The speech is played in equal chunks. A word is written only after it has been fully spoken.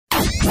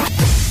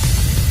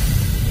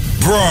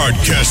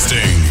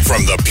Broadcasting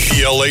from the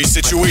PLA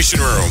Situation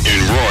Room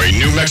in Roy,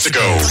 New Mexico.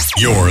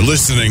 You're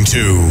listening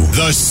to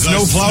The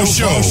Snowplow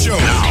Show.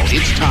 Now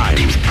it's time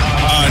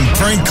on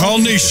Prank Call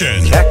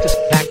Nation. Cactus,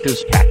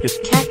 cactus, cactus,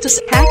 cactus,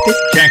 cactus.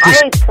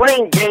 cactus. I ain't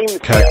playing games.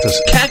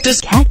 Cactus,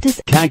 Cactus, cactus,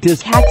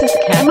 cactus, cactus, cactus.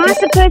 Am I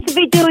supposed to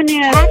be doing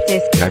this?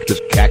 Cactus,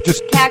 cactus,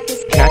 cactus,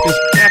 cactus, cactus,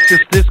 cactus.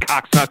 This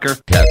cocksucker.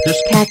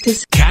 Cactus,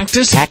 cactus,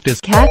 cactus, cactus,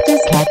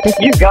 cactus, cactus.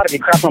 You've got to be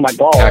crapping on my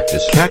balls.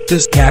 cactus,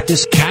 cactus,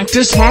 cactus,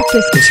 cactus,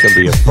 Cactus, It's gonna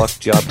be a fuck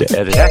job to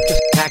edit.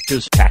 Cactus,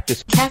 cactus,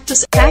 cactus,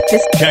 cactus,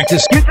 cactus.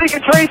 cactus. You think a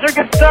tracer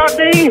can stop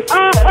me?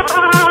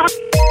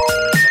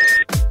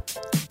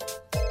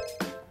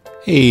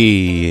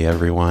 Hey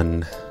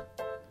everyone,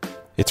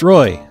 it's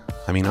Roy.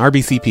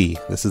 RBCP.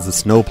 This is the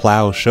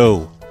Snowplow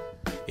Show,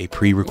 a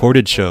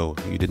pre-recorded show.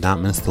 You did not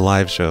miss the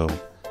live show.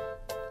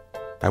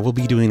 I will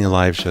be doing a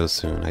live show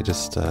soon. I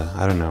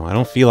don't know. I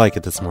don't feel like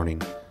it this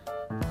morning.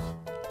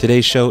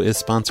 Today's show is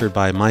sponsored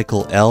by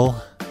Michael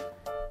L.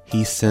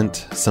 He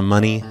sent some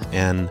money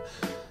and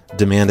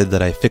demanded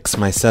that I fix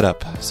my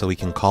setup so we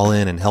can call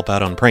in and help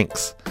out on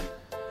pranks.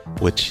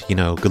 Which,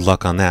 good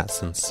luck on that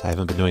since I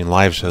haven't been doing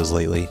live shows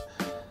lately.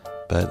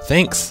 But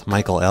thanks,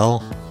 Michael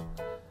L.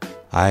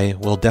 I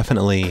will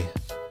definitely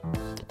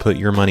put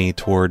your money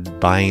toward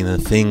buying the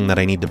thing that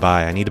I need to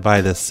buy. I need to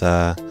buy this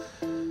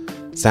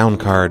sound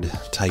card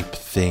type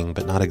thing,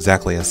 but not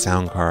exactly a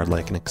sound card,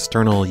 like an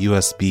external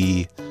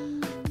USB.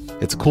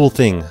 It's a cool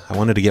thing. I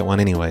wanted to get one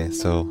anyway,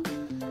 so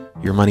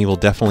your money will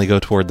definitely go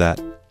toward that.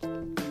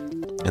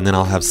 And then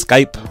I'll have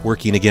Skype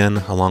working again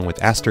along with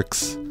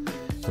Asterix.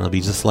 And it'll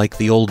be just like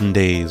the olden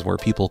days where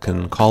people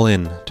can call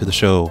in to the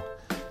show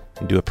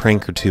and do a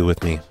prank or two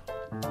with me.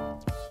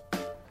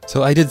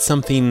 So I did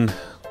something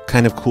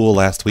kind of cool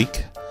last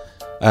week.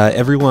 Not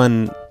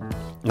everyone,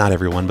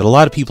 but a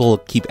lot of people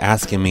keep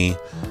asking me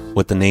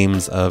what the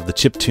names of the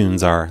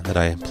chiptunes are that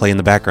I play in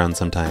the background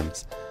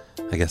sometimes.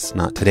 I guess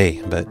not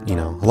today, but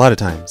a lot of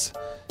times.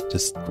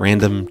 Just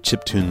random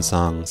chiptune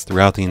songs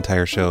throughout the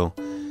entire show.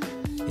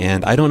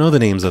 And I don't know the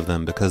names of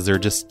them because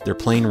they're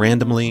playing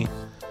randomly,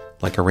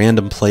 like a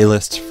random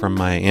playlist from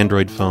my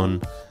Android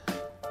phone.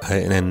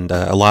 And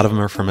a lot of them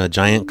are from a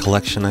giant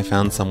collection I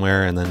found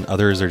somewhere, and then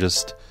others are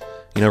just,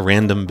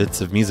 random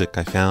bits of music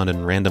I found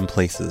in random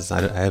places.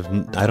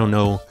 I don't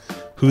know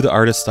who the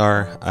artists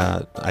are.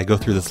 I go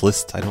through this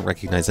list. I don't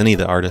recognize any of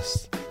the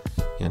artists.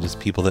 Just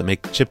people that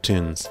make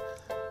chiptunes.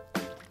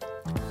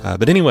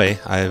 But anyway,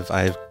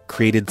 I've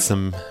created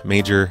some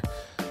major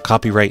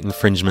copyright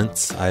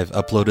infringements. I've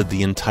uploaded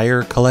the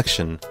entire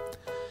collection.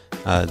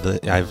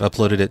 I've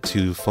uploaded it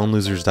to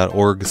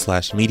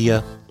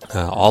phonelosers.org/media.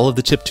 All of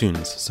the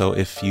chiptunes. So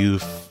if you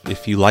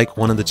like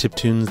one of the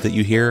chiptunes that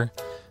you hear,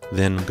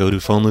 then go to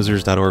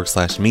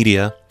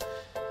phonelosers.org/media.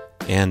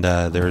 And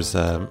there's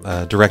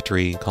a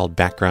directory called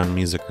background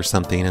music or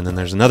something, and then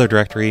there's another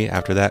directory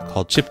after that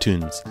called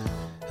chiptunes.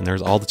 And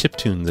there's all the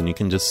chiptunes, and you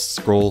can just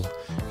scroll,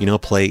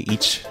 play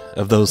each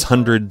of those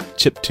 100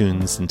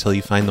 chiptunes until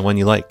you find the one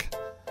you like.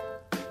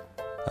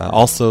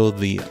 Also,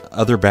 the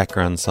other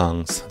background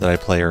songs that I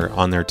play are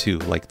on there too,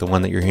 like the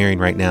one that you're hearing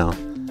right now.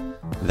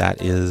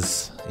 That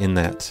is in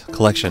that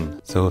collection.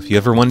 So if you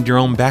ever wanted your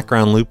own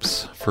background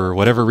loops for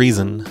whatever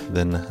reason,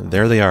 then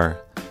there they are.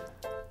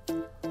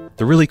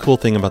 The really cool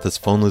thing about this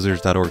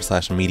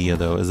phonelosers.org/media,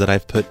 though, is that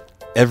I've put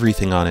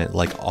everything on it,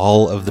 like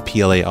all of the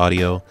PLA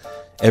audio,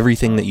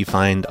 everything that you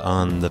find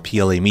on the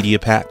PLA Media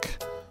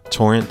Pack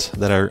torrent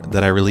that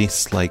I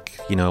release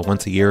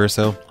once a year or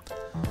so.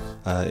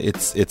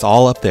 It's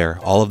all up there,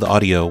 all of the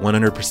audio,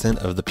 100%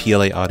 of the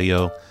PLA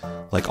audio,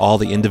 like all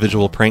the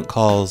individual prank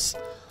calls,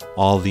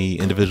 all the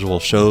individual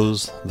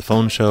shows, the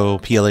phone show,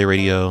 PLA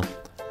radio,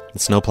 the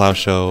Snowplow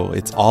Show.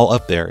 It's all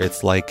up there.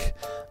 It's like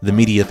the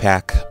media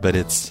pack, but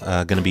it's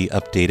going to be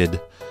updated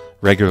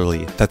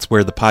regularly. That's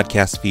where the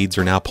podcast feeds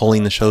are now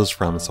pulling the shows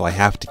from, so I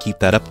have to keep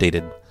that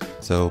updated.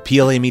 So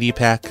PLA Media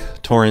Pack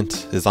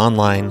torrent is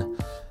online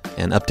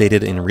and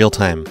updated in real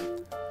time.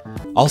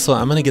 Also,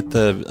 I'm going to get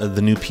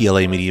the new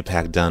PLA Media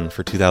Pack done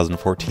for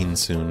 2014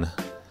 soon.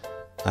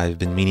 I've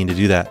been meaning to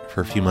do that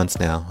for a few months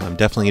now. I'm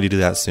definitely going to do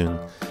that soon.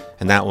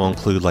 And that will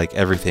include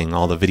everything,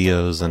 all the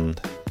videos and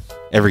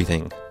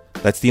everything.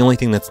 That's the only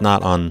thing that's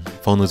not on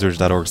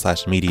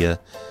phonelosers.org/media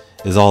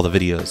is all the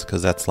videos,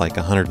 because that's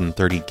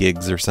 130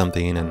 gigs or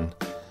something, and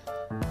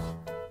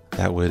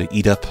that would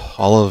eat up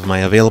all of my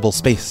available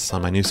space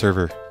on my new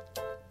server.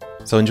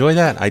 So enjoy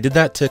that. I did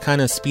that to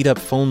kind of speed up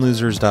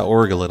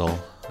phonelosers.org a little,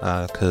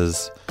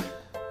 because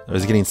I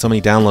was getting so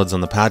many downloads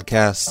on the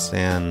podcasts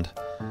and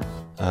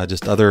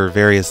just other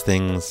various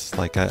things.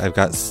 I've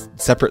got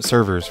separate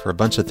servers for a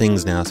bunch of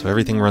things now, so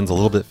everything runs a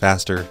little bit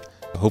faster.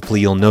 Hopefully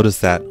you'll notice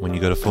that when you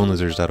go to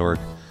phonelosers.org.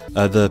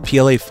 The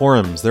PLA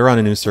forums, they're on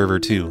a new server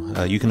too.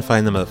 You can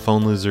find them at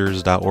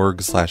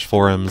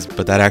phonelosers.org/forums,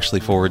 but that actually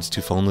forwards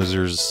to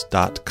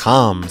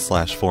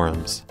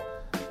phonelosers.com/forums.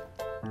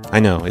 I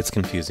know, it's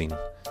confusing.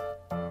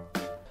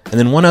 And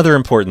then one other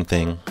important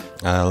thing.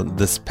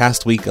 This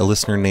past week, a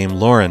listener named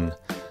Lauren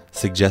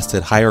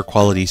suggested higher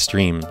quality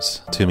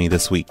streams to me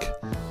this week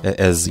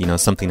as,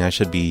 something I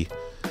should be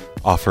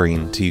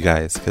offering to you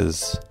guys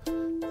because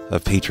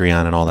of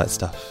Patreon and all that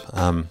stuff.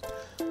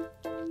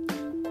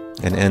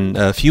 And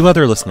a few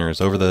other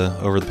listeners over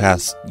the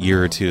past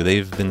year or two,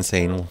 they've been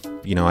saying,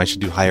 I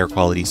should do higher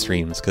quality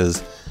streams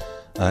because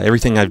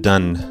everything I've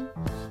done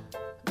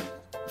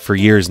for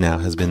years now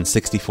has been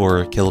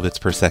 64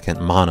 kilobits per second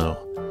mono.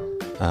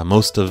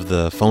 Most of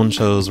the phone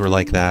shows were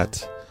like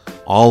that.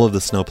 All of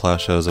the snowplow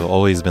shows have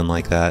always been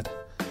like that.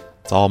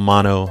 It's all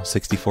mono,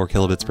 64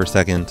 kilobits per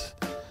second,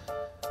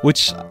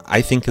 which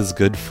I think is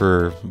good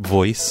for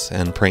voice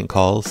and prank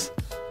calls.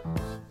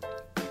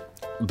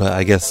 But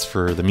I guess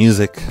for the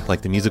music,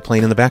 like the music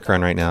playing in the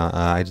background right now,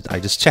 I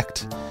just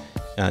checked.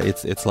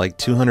 It's like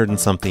 200 and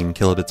something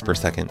kilobits per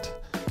second.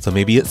 So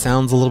maybe it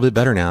sounds a little bit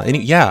better now. And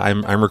yeah,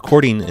 I'm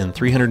recording in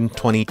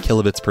 320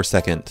 kilobits per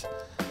second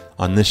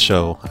on this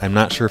show. I'm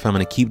not sure if I'm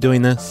going to keep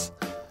doing this.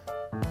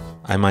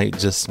 I might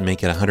just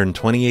make it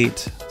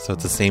 128, so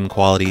it's the same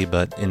quality,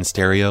 but in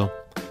stereo.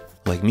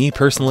 Like me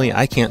personally,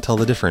 I can't tell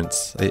the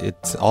difference.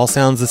 It all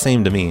sounds the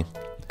same to me.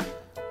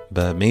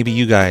 But maybe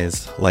you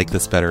guys like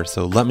this better,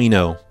 so let me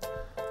know.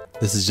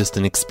 This is just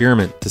an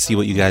experiment to see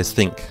what you guys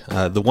think.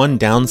 The one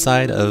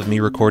downside of me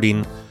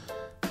recording,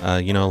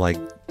 like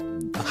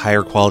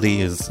higher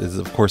quality is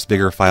of course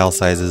bigger file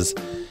sizes.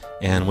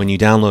 And when you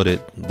download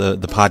it, the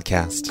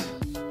podcast,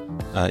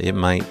 it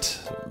might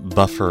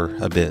buffer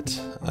a bit.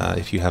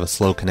 If you have a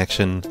slow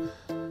connection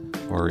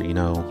or,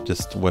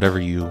 just whatever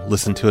you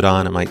listen to it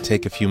on, it might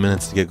take a few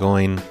minutes to get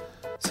going.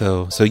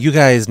 So you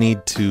guys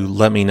need to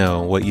let me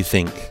know what you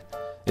think.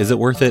 Is it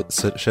worth it?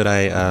 So should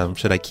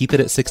I keep it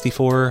at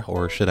 64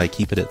 or should I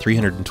keep it at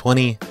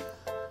 320?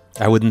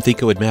 I wouldn't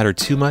think it would matter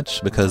too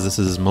much because this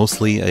is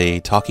mostly a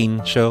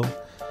talking show.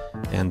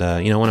 And,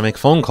 when I make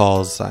phone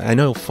calls, I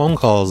know phone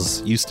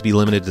calls used to be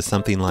limited to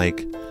something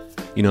like,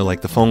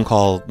 like the phone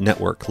call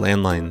network,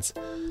 landlines,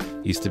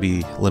 used to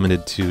be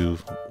limited to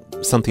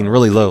something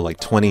really low, like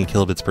 20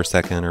 kilobits per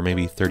second or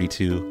maybe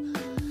 32.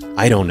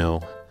 I don't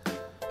know.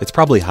 It's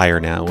probably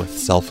higher now with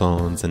cell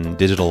phones and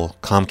digital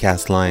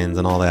Comcast lines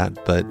and all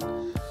that, but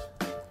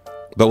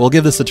we'll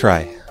give this a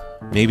try.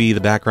 Maybe the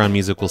background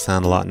music will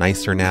sound a lot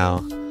nicer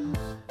now,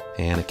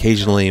 and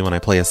occasionally when I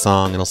play a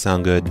song, it'll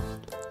sound good.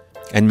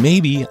 And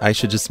maybe I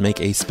should just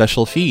make a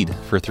special feed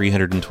for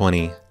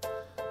 320,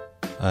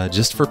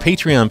 just for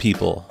Patreon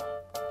people.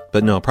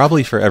 But no,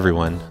 probably for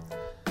everyone.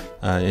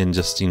 And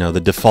just, the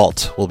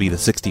default will be the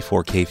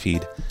 64K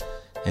feed.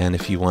 And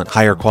if you want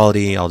higher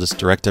quality, I'll just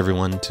direct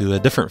everyone to a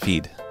different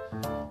feed.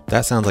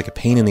 That sounds like a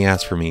pain in the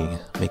ass for me,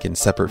 making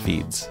separate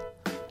feeds.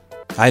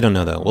 I don't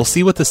know though. We'll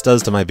see what this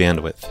does to my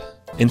bandwidth.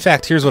 In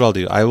fact, here's what I'll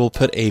do. I will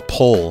put a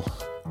poll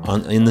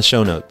in the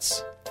show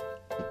notes.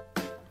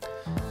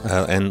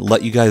 And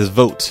let you guys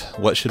vote.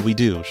 What should we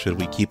do? Should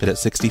we keep it at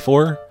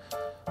 64?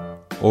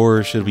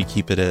 Or should we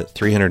keep it at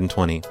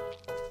 320?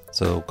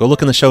 So go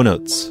look in the show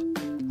notes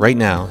right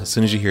now, as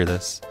soon as you hear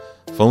this.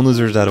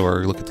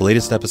 phonelosers.org, look at the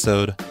latest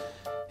episode,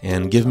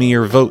 and give me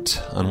your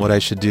vote on what I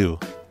should do.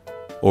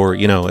 Or,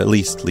 at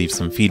least leave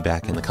some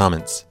feedback in the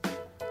comments.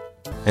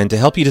 And to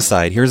help you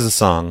decide, here's a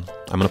song.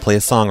 I'm going to play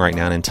a song right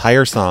now, an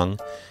entire song.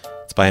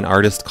 It's by an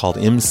artist called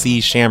MC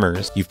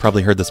Shammers. You've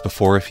probably heard this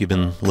before if you've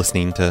been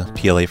listening to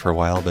PLA for a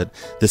while, but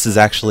this is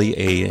actually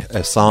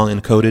a song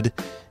encoded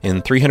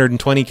in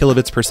 320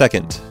 kilobits per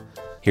second.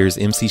 Here's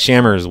MC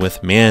Shammers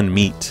with Man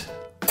Meat.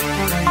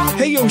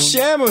 Hey, yo,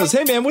 Shammers.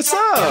 Hey, man, what's up?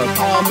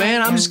 Oh,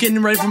 man, I'm just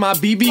getting ready for my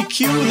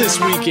BBQ this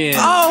weekend.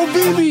 Oh,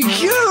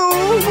 BBQ?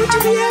 What you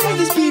be having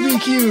this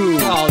BBQ?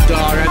 Oh,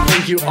 dog, I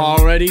think you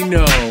already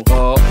know.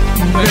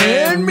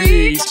 Man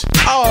meat.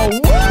 Oh,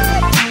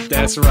 what?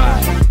 That's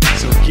right.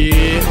 So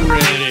get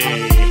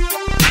ready.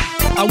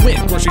 I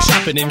went grocery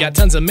shopping and got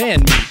tons of man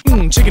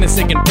meat. Chicken and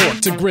steak and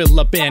pork to grill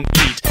up and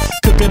eat.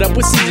 Cook it up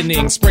with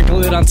seasoning,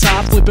 sprinkle it on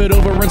top, flip it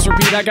over, rinse,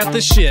 repeat. I got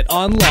this shit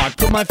on lock.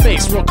 Put my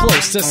face real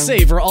close to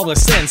savor all the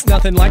scents.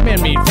 Nothing like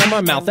man meat from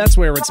my mouth, that's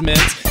where it's meant.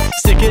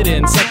 Stick it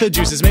in, suck the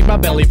juices, make my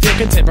belly feel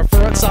content.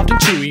 Prefer it soft and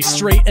chewy,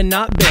 straight and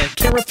not bent.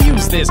 Can't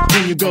refuse this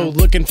when you go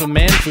looking for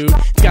man food.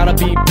 It's gotta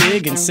be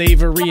big and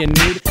savory and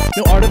nude.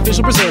 No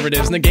artificial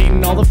preservatives,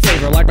 negating all the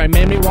flavor. Like my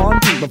man meat raw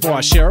and deep before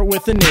I share it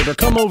with a neighbor.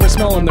 Come over,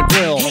 smelling the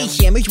grill. Hey,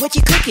 Shammers, what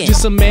you cooking?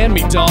 Just some man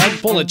meat, dog.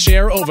 Pull a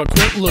chair over,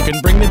 quit looking.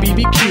 Bring the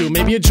BBQ,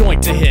 maybe a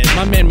joint to hit.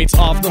 My man meat's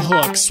off the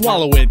hook.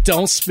 Swallow it,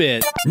 don't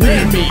spit.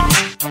 Man meat.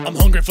 I'm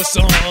hungry for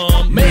some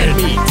man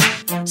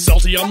meat.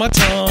 Salty on my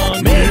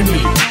tongue. Man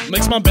meat.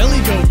 Makes my belly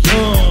go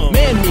yum.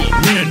 Man meat.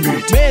 Man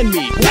meat. Man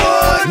meat.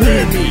 What?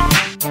 Man meat.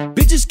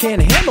 Bitches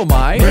can't handle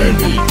my man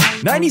meat.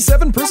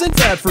 97%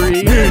 fat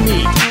free man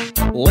meat.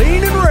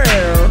 Lean and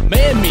rare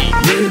man meat.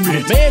 Man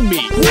meat. Man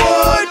meat.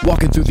 What?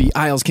 Walking through the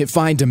aisles, can't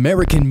find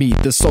American meat.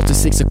 The salted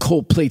steaks of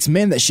cold plates,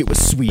 man, that shit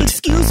was sweet.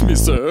 Excuse me,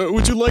 sir,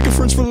 would you like a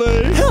French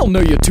fillet? Hell no,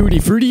 you tutti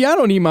frutti, I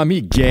don't eat my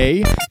meat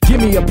gay. Give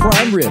me a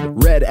prime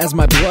rib, red as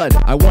my blood.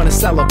 I wanna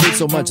salivate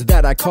so much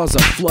that I cause a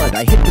flood.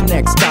 I hit the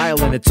next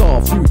aisle and it's all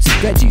fruits and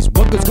veggies.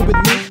 What goes good with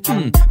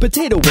me?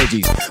 Potato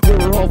wedgies.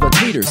 Where are all the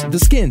taters, the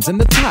skins, and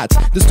the tots?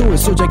 The store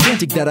is so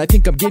gigantic that I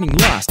think I'm getting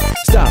lost.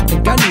 Stop,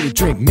 think I need a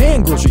drink.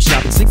 Man, grocery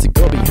shopping. 6 a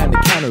girl behind the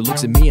counter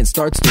looks at me and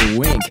starts to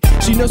wink.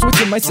 She knows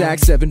what's in my sack,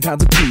 7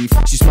 pounds of beef.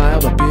 She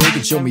smiled a big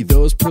and showed me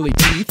those pearly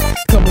teeth.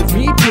 Come with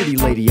me, pretty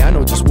lady, I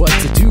know just what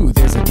to do.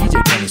 There's a DJ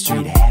down the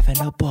street having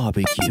a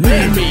barbecue.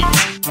 Man meat,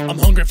 I'm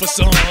hungry for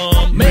some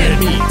man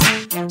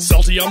meat.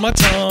 Salty on my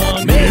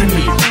tongue. Man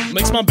meat,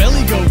 makes my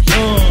belly go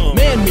yum.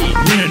 Man meat,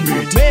 man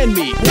meat, man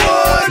meat.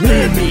 What?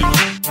 Man meat.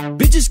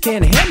 Bitches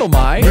can't handle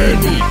my Man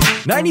meat,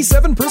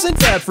 97%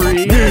 fat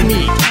free. man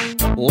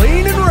meat,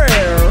 Lean and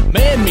rare.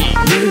 man meat,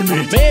 man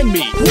meat, man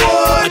meat.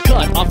 What? I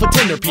cut off a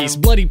tender piece,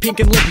 bloody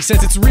pink and lippy,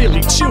 says it's really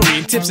chewy,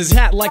 and tips his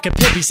hat like a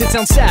pippy. Sits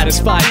down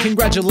satisfied,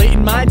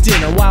 congratulating my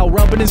dinner while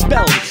rubbing his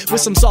belly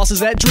with some sauces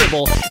that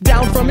dribble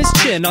down from his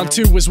chin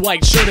onto his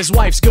white shirt. His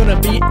wife's gonna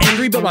be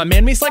angry, but my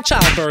man meat's like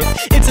childbirth.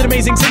 It's an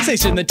amazing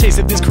sensation, the taste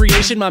of this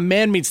creation. My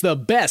man meat's the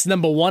best,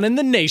 #1 in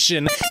the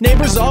nation.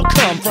 Neighbors all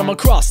come from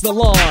across the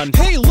lawn.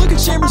 Hey, look at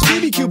Chambers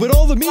BBQ, but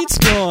all the meat's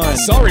gone.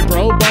 Sorry,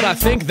 bro, but I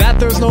think that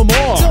there's no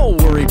more.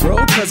 Don't worry, bro,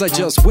 cause I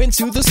just went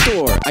to the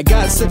store. I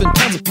got 7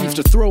 pounds of beef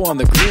to throw on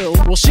the grill.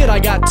 Well, shit, I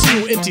got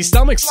 2 empty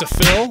stomachs to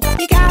fill.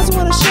 You guys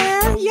wanna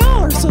share?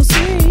 Y'all are so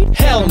sweet.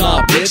 Hell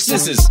nah, bitch,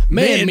 this is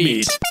man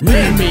meat.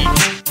 Man meat,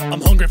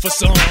 I'm hungry for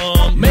some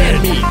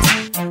man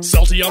meat.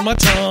 Salty on my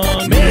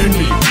tongue. Man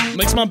meat,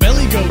 makes my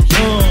belly go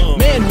yum.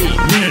 Man meat,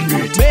 man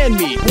meat, man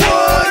meat.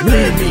 What?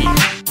 Man meat,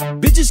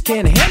 Bitches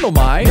can't handle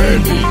my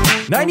man meat,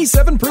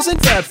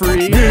 97% fat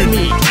free. man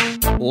meat,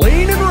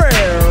 Lean and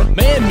rare.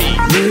 man meat,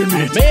 man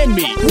meat, man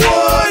meat.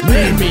 What?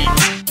 Man meat,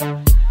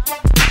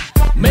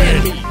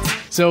 man meat.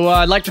 So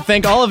I'd like to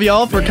thank all of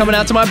y'all for coming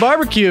out to my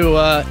barbecue.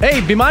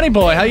 Hey, Bimani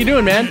boy, how you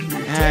doing, man?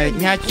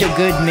 Not so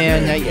good,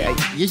 man.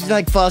 This is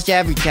like false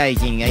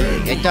advertising.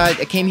 I thought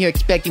I came here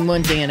expecting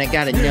one thing and I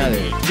got another.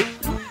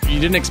 You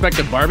didn't expect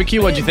a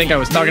barbecue? What'd you think I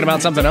was talking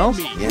about something else?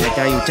 Yeah, I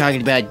thought you were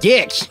talking about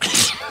dicks.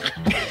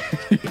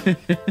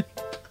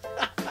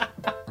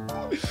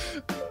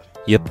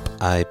 Yep,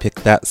 I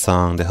picked that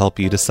song to help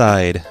you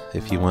decide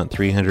if you want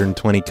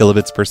 320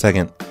 kilobits per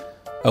second.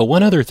 Oh,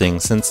 one other thing,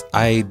 since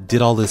I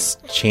did all this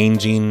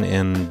changing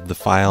and the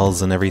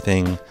files and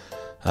everything,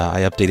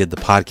 I updated the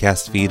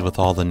podcast feed with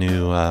all the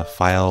new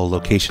file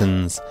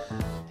locations.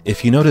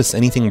 If you notice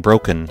anything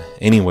broken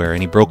anywhere,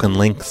 any broken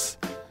links,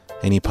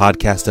 any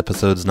podcast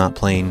episodes not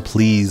playing,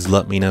 please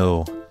let me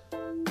know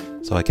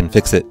so I can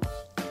fix it.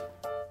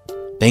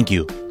 Thank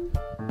you.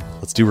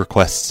 Let's do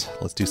requests.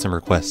 Let's do some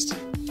requests.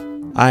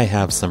 I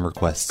have some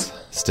requests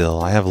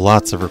still. I have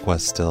lots of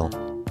requests still.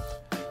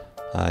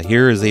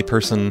 Here is a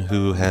person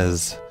who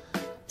has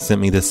sent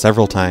me this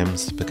several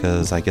times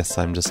because I guess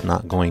I'm just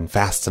not going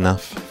fast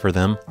enough for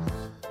them.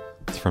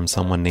 It's from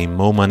someone named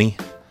Mo Money.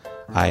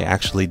 I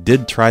actually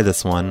did try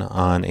this one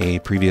on a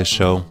previous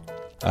show,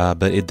 but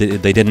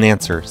they didn't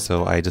answer,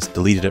 so I just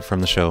deleted it from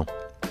the show.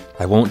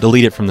 I won't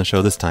delete it from the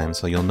show this time,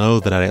 so you'll know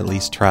that I at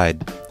least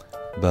tried.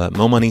 But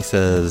Mo Money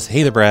says,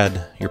 "Hey there,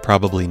 Brad, you're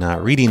probably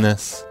not reading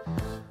this."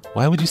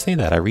 Why would you say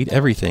that? I read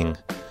everything.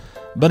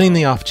 But in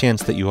the off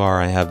chance that you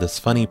are, I have this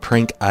funny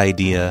prank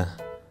idea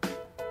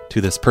to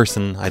this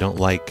person I don't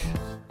like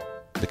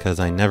because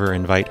I never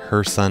invite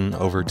her son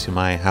over to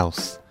my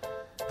house.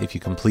 If you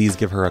can please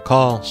give her a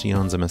call. She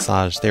owns a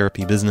massage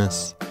therapy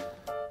business.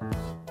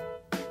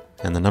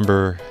 And the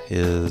number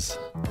is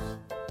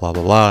blah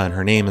blah blah, and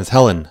her name is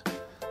Helen.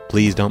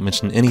 Please don't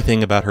mention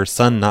anything about her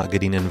son not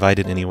getting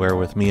invited anywhere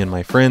with me and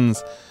my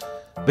friends,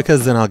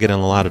 because then I'll get in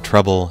a lot of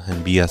trouble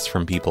and BS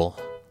from people.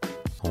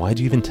 Why'd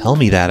you even tell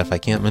me that if I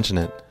can't mention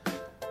it?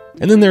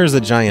 And then there's a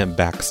giant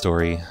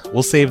backstory.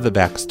 We'll save the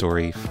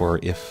backstory for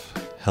if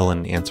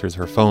Helen answers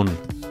her phone.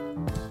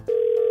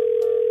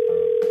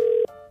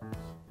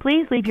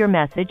 Please leave your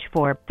message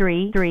for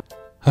 33.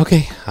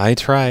 Okay, I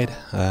tried.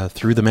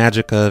 Through the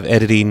magic of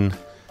editing,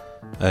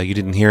 you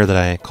didn't hear that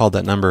I called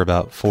that number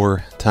about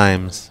 4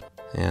 times.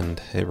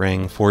 And it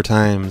rang 4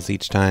 times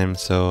each time,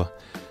 so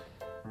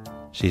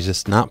she's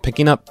just not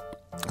picking up.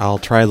 I'll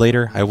try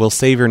later. I will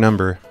save your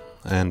number,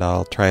 and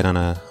I'll try it on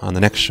the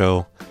next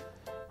show.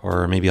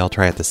 Or maybe I'll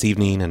try it this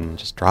evening and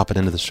just drop it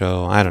into the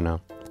show. I don't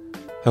know.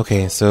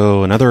 Okay,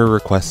 so another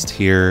request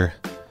here.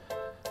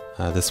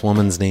 This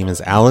woman's name is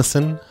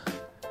Allison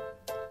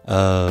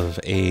of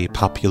a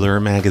popular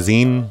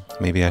magazine.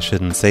 Maybe I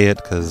shouldn't say it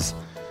because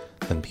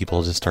then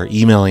people just start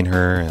emailing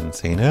her and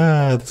saying,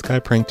 this guy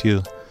pranked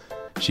you.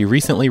 She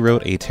recently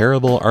wrote a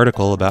terrible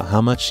article about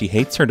how much she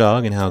hates her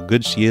dog and how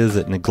good she is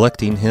at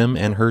neglecting him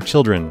and her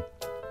children.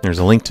 There's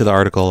a link to the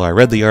article. I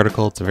read the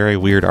article. It's a very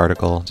weird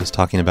article just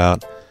talking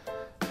about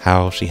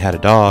how she had a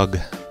dog.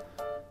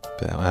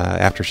 But,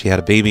 after she had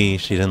a baby,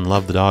 she didn't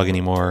love the dog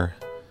anymore.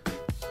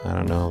 I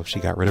don't know if she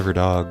got rid of her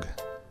dog.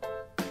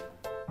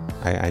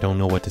 I don't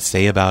know what to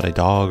say about a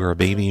dog or a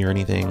baby or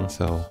anything,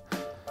 so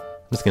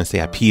I'm just going to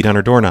say I peed on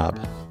her doorknob,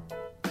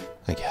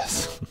 I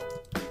guess.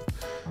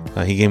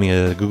 He gave me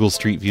a Google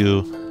Street View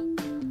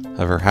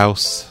of her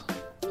house,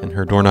 and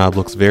her doorknob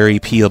looks very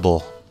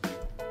peeable.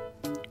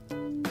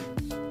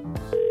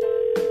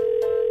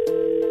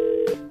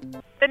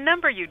 The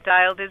number you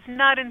dialed is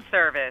not in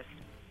service.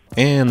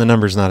 And the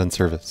number's not in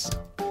service.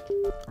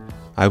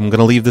 I'm going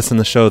to leave this in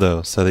the show,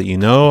 though, so that you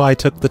know I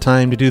took the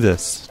time to do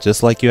this,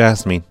 just like you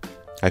asked me.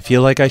 I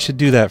feel like I should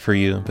do that for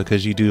you,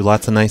 because you do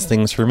lots of nice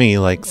things for me,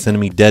 like sending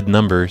me dead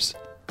numbers.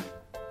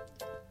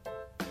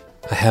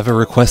 I have a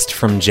request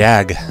from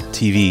Jag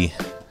TV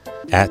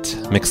at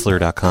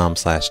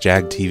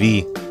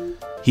mixler.com/JagTV.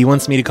 He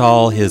wants me to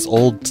call his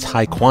old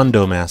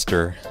Taekwondo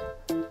master,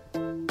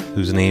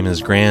 whose name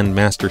is Grand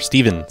Master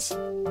Stevens.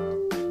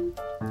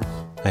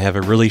 I have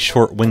a really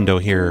short window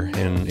here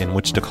in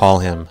which to call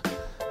him.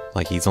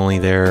 Like he's only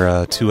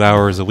there 2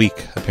 hours a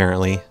week,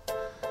 apparently.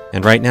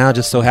 And right now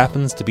just so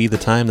happens to be the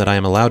time that I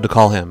am allowed to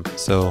call him.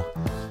 So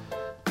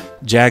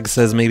Jag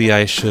says maybe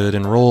I should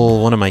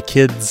enroll one of my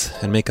kids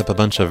and make up a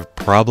bunch of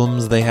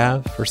problems they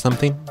have or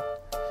something.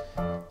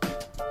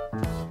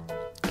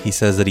 He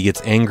says that he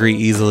gets angry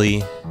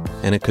easily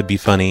and it could be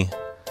funny.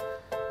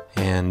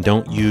 And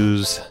don't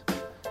use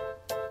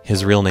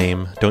his real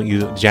name.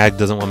 Jag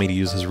doesn't want me to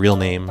use his real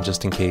name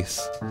just in case.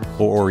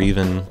 Or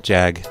even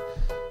Jag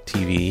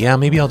TV. Yeah,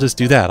 maybe I'll just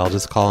do that. I'll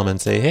just call him and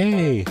say,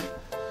 hey,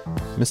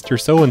 Mr.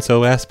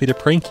 So-and-so asked me to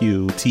prank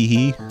you,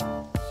 tee-hee.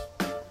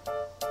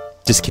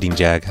 Just kidding,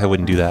 Jag. I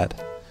wouldn't do that.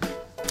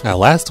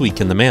 Last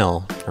week in the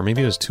mail, or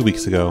maybe it was 2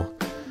 weeks ago,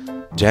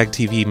 Jag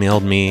TV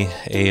mailed me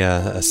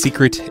a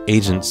secret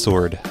agent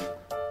sword.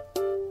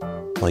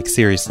 Like,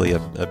 seriously, a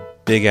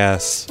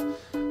big-ass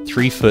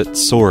 3-foot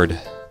sword.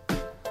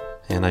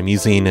 And I'm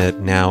using it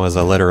now as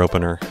a letter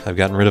opener. I've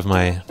gotten rid of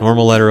my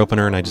normal letter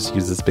opener, and I just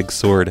use this big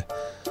sword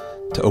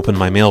to open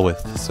my mail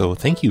with. So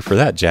thank you for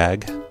that,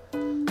 Jag.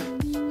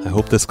 I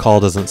hope this call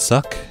doesn't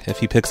suck if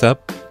he picks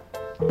up.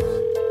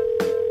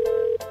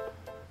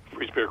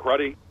 Free Spirit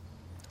Karate.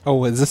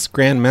 Oh, is this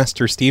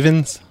Grandmaster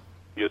Stevens?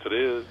 Yes, it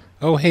is.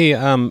 Oh, hey,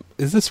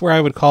 is this where I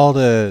would call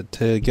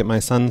to get my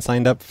son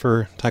signed up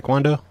for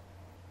Taekwondo?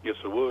 Yes,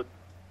 it would.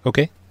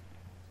 Okay.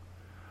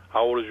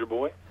 How old is your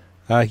boy?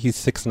 He's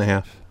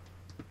 6.5.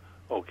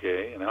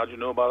 Okay, and how'd you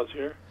know about us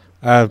here?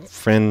 A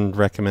friend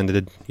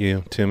recommended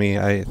you to me.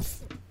 I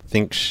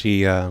think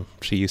she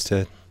used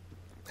to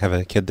have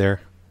a kid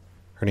there.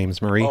 Her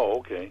name's Marie. Oh,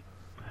 okay.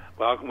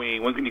 Well,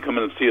 when can you come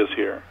in and see us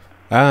here?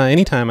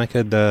 Anytime I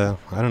could, I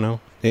don't know.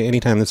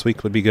 Anytime this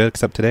week would be good,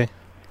 except today.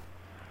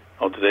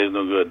 Oh, today's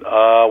no good.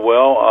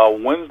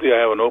 Wednesday I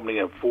have an opening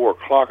at 4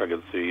 o'clock. I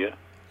can see you.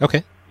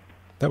 Okay,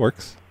 that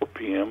works. 4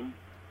 p.m.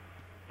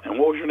 And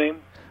what was your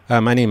name?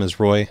 My name is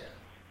Roy.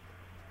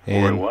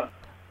 Roy what?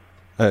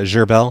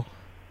 Gerbel.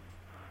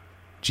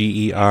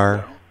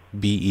 Gerbeil.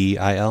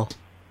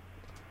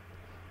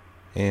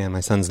 And my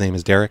son's name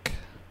is Derek.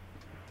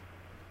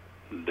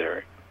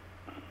 Derek.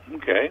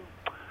 Okay.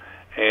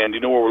 And do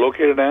you know where we're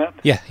located at?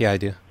 Yeah, I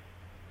do.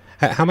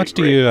 How much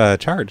do you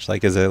charge?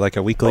 Like, is it like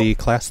a weekly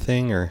class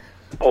thing, or?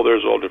 Oh,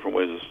 there's all different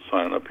ways of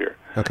signing up here.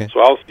 Okay.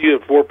 So I'll see you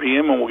at 4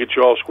 p.m. and we'll get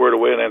you all squared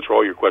away and answer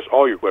all your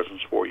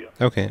questions for you.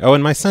 Okay. Oh,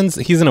 and my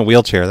he's in a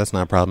wheelchair. That's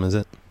not a problem, is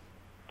it?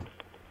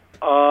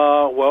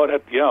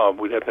 Well,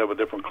 we'd have to have a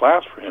different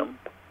class for him.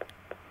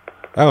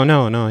 Oh,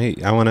 no.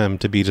 I want him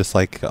to be just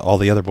like all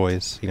the other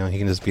boys. You know, he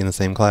can just be in the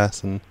same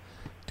class and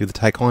do the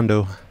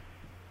Taekwondo.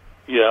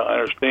 Yeah, I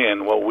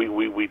understand. Well,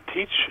 we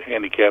teach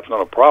handicaps,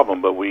 not a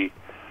problem, but we...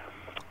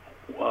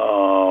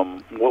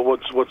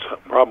 what's the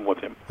problem with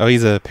him? Oh,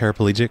 he's a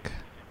paraplegic?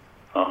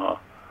 Uh-huh.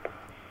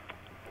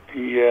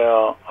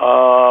 Yeah,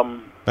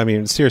 I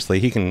mean, seriously,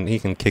 he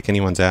can kick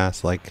anyone's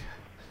ass, like...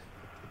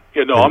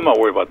 Yeah, no, I'm not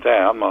worried about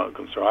that. I'm not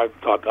concerned. I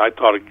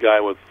taught a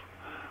guy with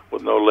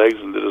no legs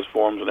and did his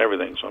forms and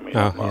everything, so I mean...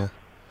 yeah.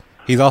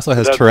 He also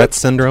has Tourette's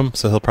syndrome,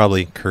 so he'll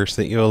probably curse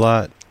at you a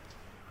lot.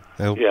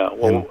 Yeah,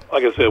 well,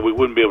 like I said, we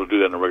wouldn't be able to do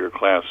that in a regular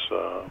class.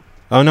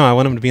 Oh, no, I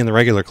want him to be in the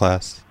regular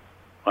class.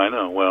 I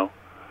know, well,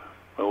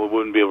 we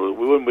wouldn't be able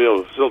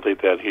to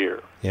facilitate that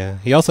here. Yeah,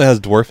 he also has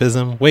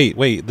dwarfism.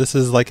 Wait, this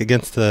is like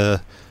against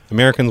the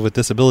Americans with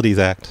Disabilities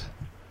Act.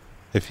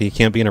 If he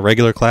can't be in a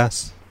regular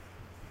class.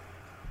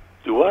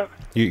 Do what?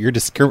 You're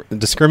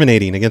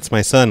discriminating against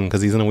my son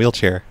because he's in a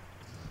wheelchair.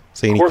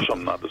 Saying of course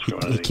I'm not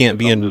discriminating. He can't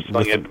be in you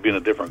have to be in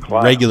a different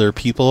class. Regular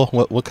people.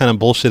 What kind of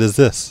bullshit is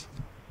this?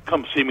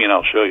 Come see me and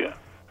I'll show you.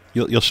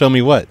 You'll show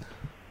me what?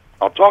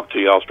 I'll talk to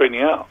you. I'll straighten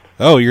you out.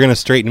 Oh, you're going to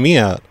straighten me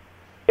out?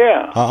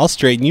 Yeah. I'll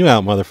straighten you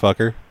out,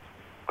 motherfucker.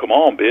 Come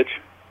on, bitch.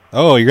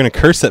 Oh, you're going to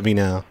curse at me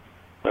now.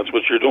 That's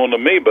what you're doing to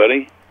me,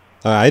 buddy.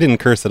 I didn't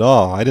curse at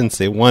all. I didn't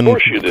say one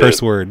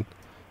curse word.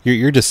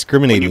 You're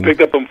discriminating. When you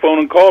picked up the phone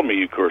and called me,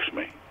 you cursed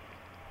me.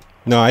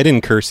 No, I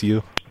didn't curse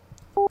you.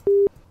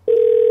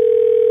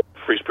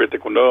 Free Spirit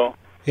Taekwondo.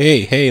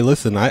 Hey,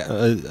 listen,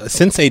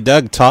 Sensei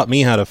Doug taught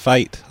me how to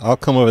fight. I'll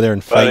come over there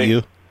and fight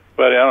you.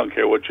 Buddy, I don't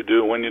care what you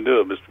do, when you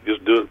do it.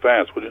 Just do it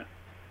fast, would you?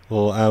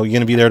 Well, are you going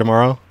to be there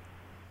tomorrow?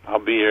 I'll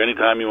be here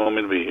anytime you want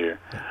me to be here.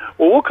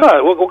 Well, what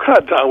kind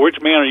of time,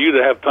 rich man are you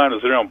to have time to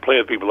sit there and play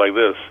with people like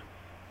this?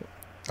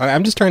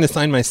 I'm just trying to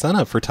sign my son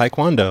up for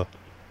Taekwondo.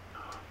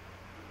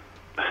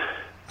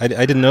 I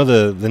didn't know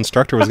the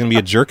instructor was going to be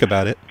a jerk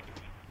about it.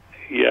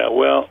 Yeah,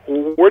 well,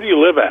 where do you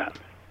live at?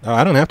 Oh,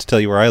 I don't have to tell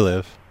you where I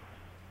live.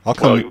 I'll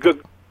come. Well,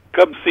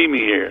 come see me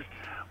here.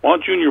 Why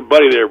don't you and your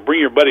buddy there, bring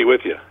your buddy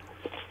with you.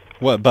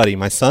 What buddy?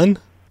 My son?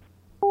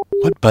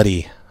 What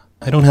buddy?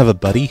 I don't have a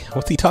buddy.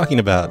 What's he talking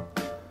about?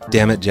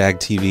 Damn it, Jag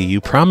TV.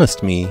 You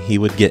promised me he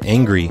would get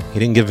angry. He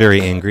didn't get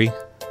very angry.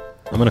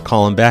 I'm going to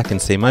call him back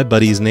and say my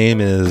buddy's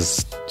name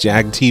is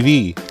Jag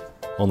TV.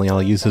 Only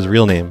I'll use his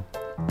real name.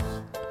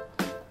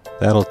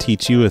 That'll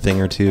teach you a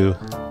thing or two.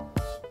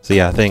 So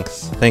yeah,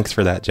 thanks. Thanks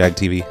for that, Jag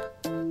TV.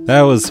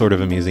 That was sort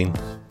of amusing.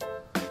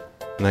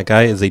 And that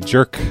guy is a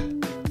jerk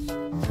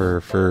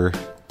for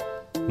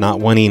not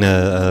wanting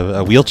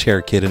a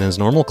wheelchair kid in his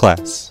normal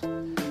class.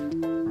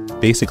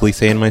 Basically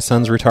saying my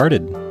son's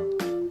retarded.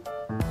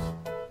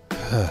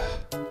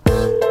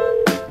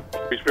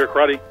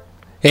 Karate.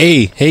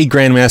 Hey,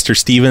 Grandmaster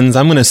Stevens,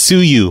 I'm going to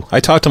sue you. I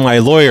talked to my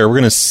lawyer. We're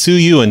going to sue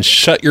you and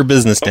shut your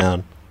business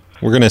down.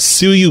 We're going to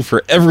sue you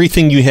for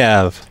everything you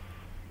have.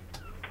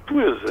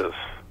 Who is this?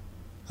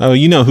 Oh,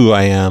 you know who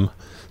I am.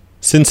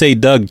 Sensei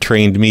Doug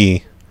trained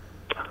me.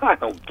 I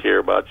don't care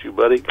about you,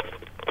 buddy.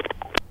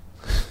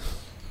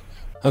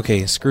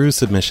 Okay, screw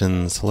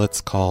submissions. Let's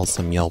call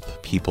some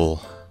Yelp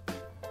people.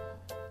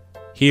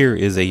 Here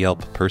is a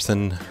Yelp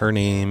person. Her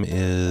name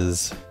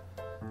is...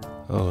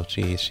 Oh,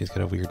 geez, she's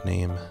got a weird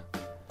name.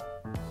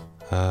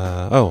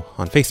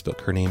 On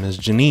Facebook, her name is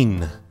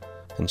Janine.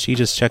 And she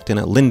just checked in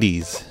at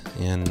Lindy's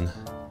in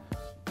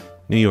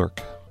New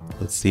York.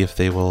 Let's see if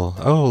they will...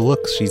 Oh,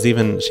 look, she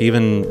even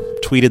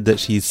tweeted that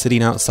she's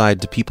sitting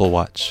outside to people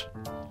watch.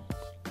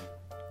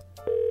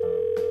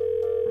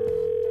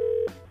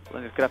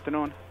 Good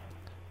afternoon.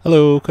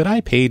 Hello, could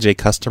I page a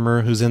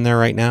customer who's in there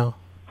right now?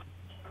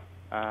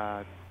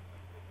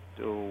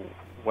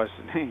 What's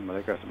the name of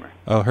the customer?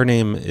 Oh, her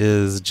name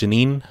is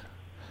Janine.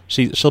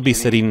 She'll be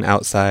sitting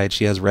outside.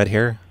 She has red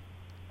hair.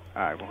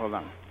 All right, well, hold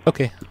on.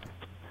 Okay.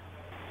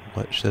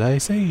 What should I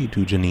say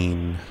to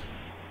Janine?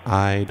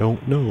 I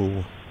don't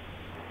know.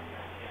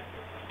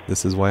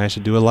 This is why I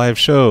should do a live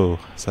show,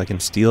 so I can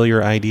steal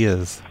your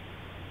ideas.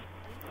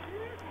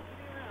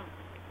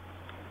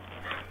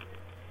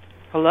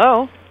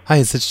 Hello? Hi,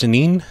 is this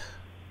Janine?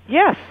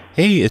 Yes.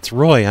 Hey, it's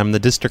Roy. I'm the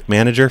district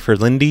manager for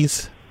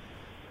Lindy's.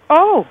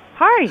 Oh,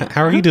 hi.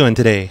 How are you doing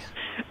today?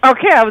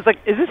 Okay, I was like,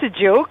 is this a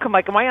joke? I'm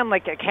like, am I on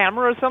like a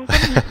camera or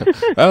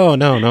something? Oh,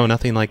 no,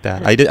 nothing like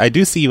that. I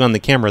do see you on the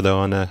camera, though,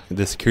 on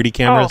the security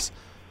cameras.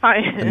 Oh, hi.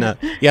 And,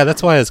 yeah,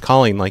 that's why I was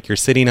calling. Like, you're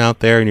sitting out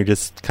there and you're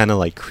just kind of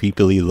like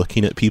creepily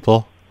looking at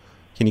people.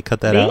 Can you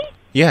cut that out?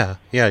 Yeah,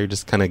 you're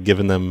just kind of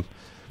giving them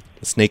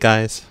snake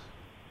eyes.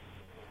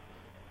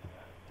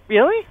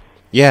 Really?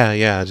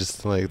 Yeah,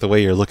 just like the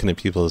way you're looking at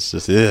people is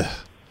just,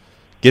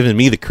 giving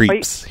me the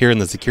creeps here in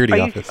the security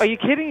office. Are you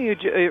kidding,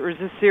 or is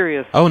this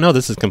serious? Oh, no,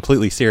 this is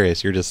completely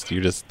serious. You're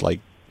just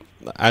like,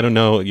 I don't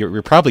know,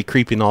 you're probably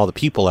creeping all the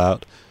people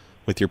out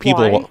with your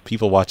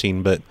people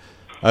watching, but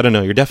I don't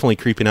know, you're definitely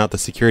creeping out the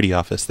security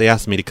office. They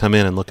asked me to come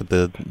in and look at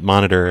the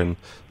monitor and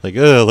like,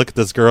 look at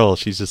this girl.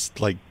 She's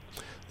just like,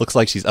 looks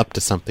like she's up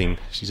to something.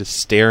 She's just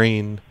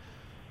staring.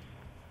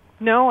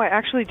 No, I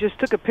actually just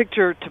took a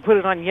picture to put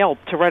it on Yelp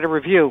to write a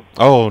review.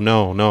 Oh,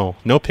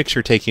 no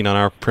picture taking on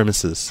our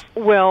premises.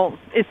 Well,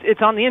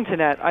 it's on the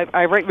internet.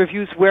 I write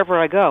reviews wherever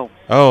I go.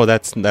 Oh,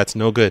 that's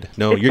no good.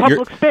 No, it's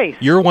public space.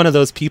 You're one of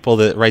those people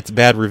that writes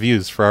bad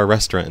reviews for our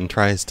restaurant and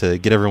tries to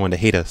get everyone to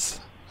hate us.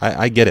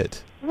 I get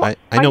it. What?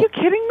 I know. Are you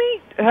kidding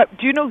me?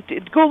 Do you know?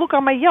 Go look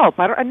on my Yelp.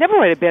 I never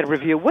write a bad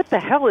review. What the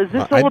hell is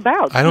this all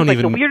about? I don't this is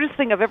even. Like the weirdest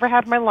thing I've ever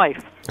had in my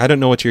life. I don't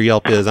know what your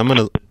Yelp is. I'm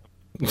gonna.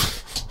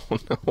 Oh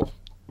no.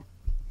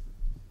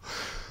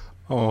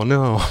 Oh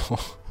no.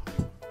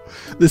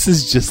 This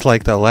is just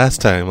like the last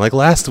time. Like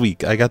last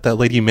week, I got that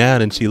lady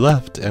mad and she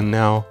left, and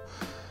now...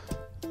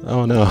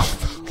 Oh no.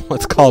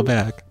 Let's call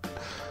back.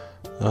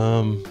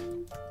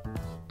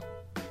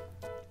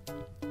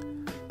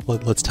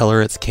 Let's tell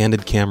her it's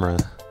candid camera.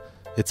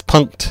 It's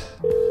punked.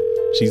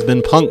 She's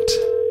been punked.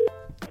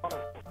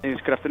 Hey,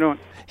 good afternoon.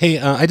 Hey,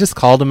 I just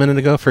called a minute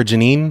ago for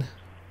Janine.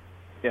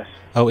 Yes.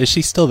 Oh, is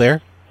she still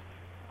there?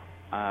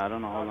 I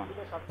don't know. Hold on.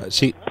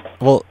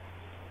 Well...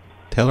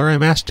 Tell her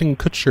I'm Ashton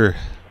Kutcher.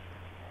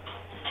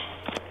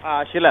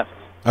 She left.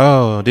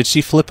 Oh, did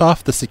she flip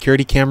off the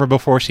security camera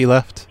before she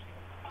left?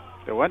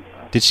 The what?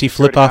 Did she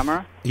flip off?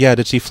 Camera? Yeah,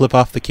 did she flip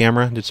off the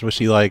camera? Was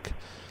she like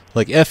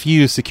F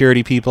you,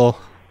 security people?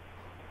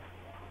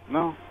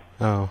 No.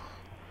 Oh.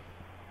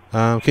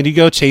 Can you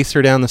go chase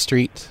her down the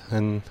street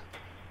and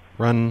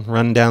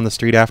run down the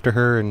street after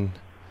her and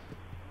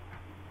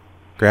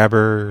grab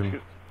her?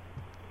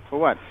 For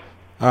what?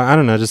 I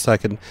don't know, just so I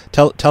could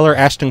tell her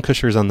Ashton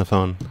Kutcher's on the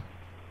phone.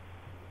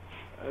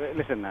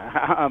 Listen,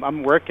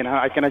 I'm working.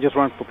 I cannot just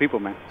run for people,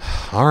 man.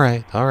 All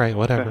right,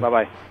 whatever.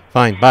 Bye-bye.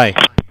 Fine, bye.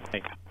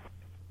 Hey.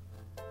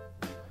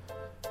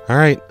 All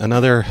right,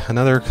 another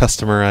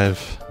customer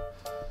I've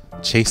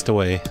chased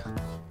away.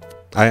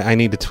 I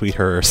need to tweet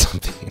her or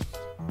something.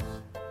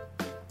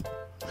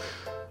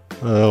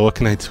 What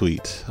can I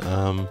tweet?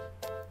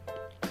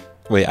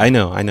 Wait, I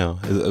know.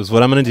 It's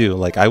what I'm going to do.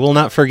 Like, I will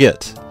not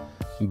forget.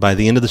 By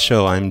the end of the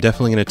show, I'm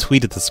definitely going to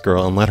tweet at this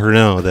girl and let her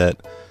know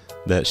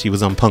that she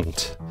was on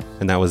Punk'd.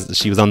 And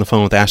she was on the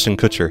phone with Ashton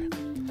Kutcher.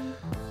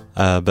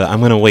 But I'm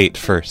going to wait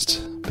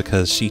first,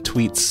 because she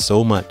tweets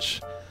so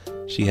much.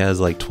 She has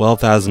like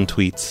 12,000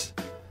 tweets.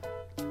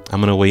 I'm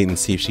going to wait and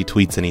see if she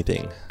tweets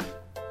anything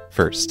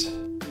first.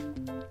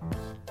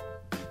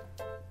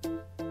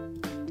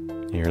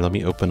 Here, let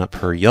me open up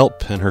her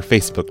Yelp and her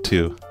Facebook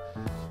too,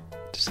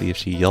 to see if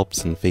she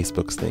Yelps and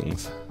Facebooks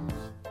things.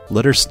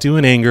 Let her stew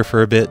in anger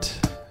for a bit,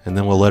 and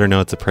then we'll let her know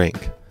it's a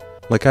prank.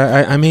 Like,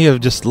 I may have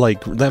just,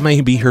 like, that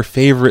might be her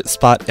favorite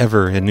spot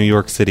ever in New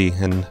York City,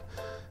 and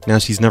now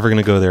she's never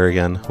going to go there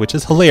again, which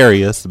is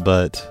hilarious,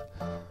 but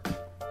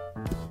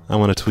I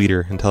want to tweet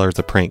her and tell her it's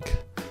a prank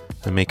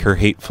and make her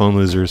hate phone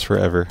losers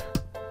forever.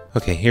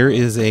 Okay, here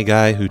is a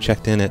guy who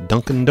checked in at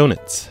Dunkin'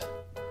 Donuts.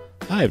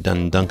 I've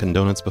done Dunkin'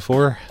 Donuts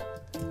before.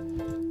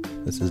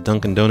 This is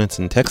Dunkin' Donuts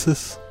in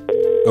Texas.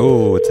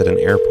 Oh, it's at an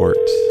airport.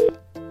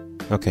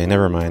 Okay,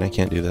 never mind. I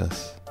can't do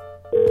this.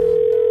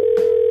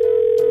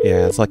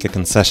 Yeah, it's like a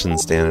concession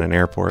stand at an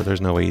airport.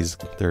 There's no way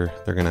they're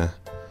not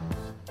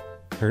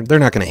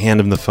gonna hand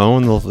him the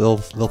phone.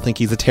 They'll think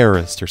he's a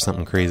terrorist or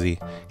something crazy.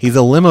 He's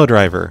a limo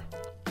driver.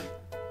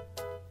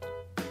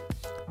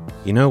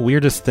 You know,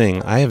 weirdest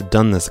thing, I have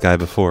done this guy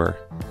before.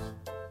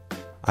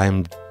 I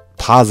am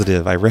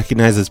positive. I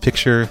recognize his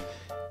picture.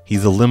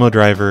 He's a limo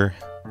driver.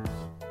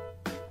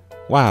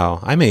 Wow,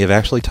 I may have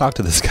actually talked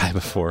to this guy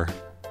before.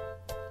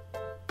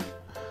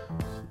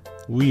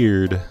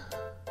 Weird.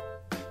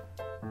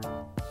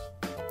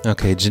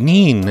 Okay,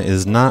 Janine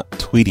is not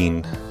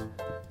tweeting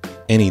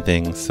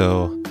anything,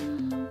 so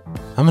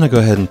I'm gonna go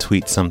ahead and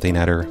tweet something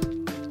at her,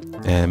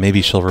 and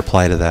maybe she'll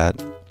reply to that.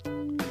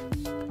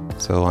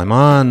 So I'm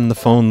on the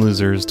Phone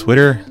Losers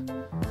Twitter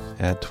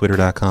at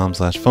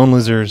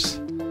twitter.com/phonelosers.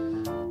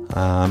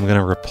 I'm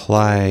gonna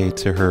reply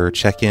to her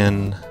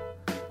check-in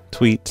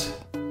tweet.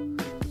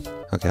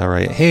 Okay,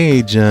 alright.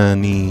 Hey,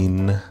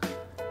 Janine.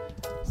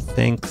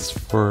 Thanks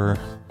for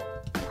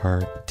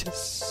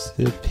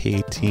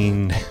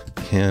participating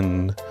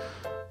in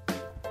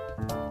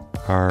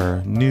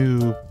our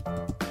new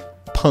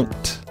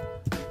Punk'd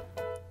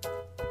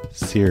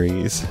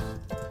series.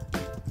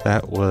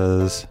 That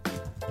was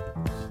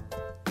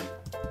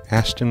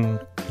Ashton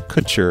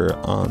Kutcher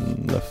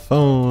on the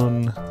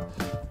phone.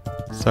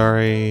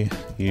 Sorry,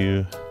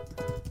 you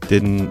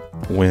didn't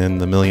win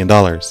the $1 million.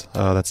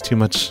 Oh, that's too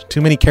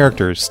many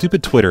characters.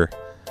 Stupid Twitter,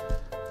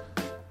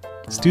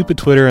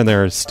 and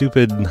their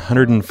stupid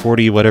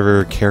 140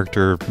 whatever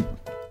character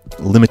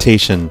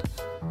limitation.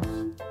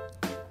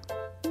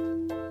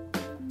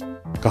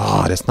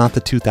 God, it's not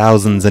the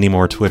 2000s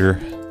anymore, Twitter.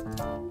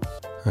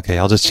 Okay,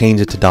 I'll just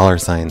change it to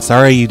 $.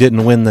 Sorry you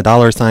didn't win the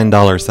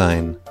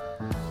 $.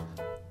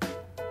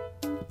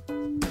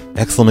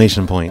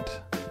 Exclamation point.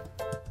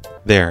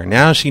 There,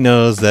 now she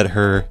knows that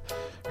her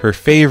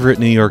favorite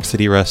New York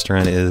City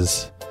restaurant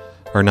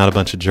are not a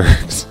bunch of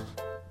jerks.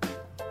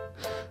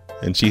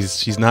 And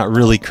she's not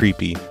really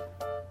creepy.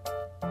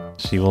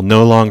 She will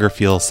no longer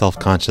feel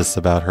self-conscious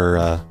about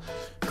her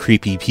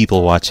creepy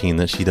people watching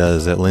that she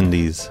does at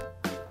Lindy's.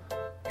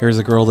 Here's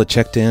a girl that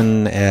checked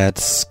in at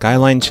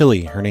Skyline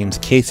Chili. Her name's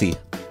Casey.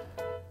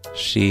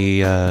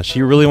 She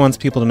really wants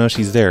people to know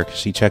she's there because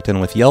she checked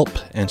in with Yelp,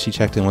 and she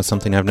checked in with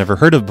something I've never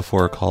heard of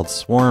before called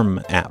Swarm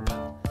App.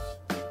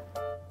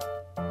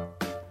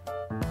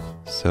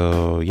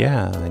 So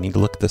yeah, I need to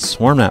look at the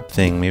Swarm App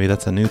thing. Maybe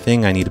that's a new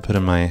thing I need to put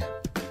in my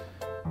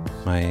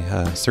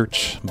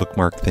search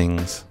bookmark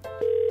things.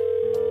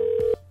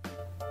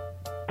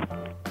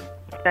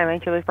 Skyline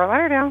Chili for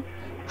Lauderdale.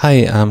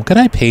 Hi, could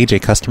I page a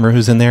customer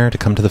who's in there to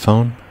come to the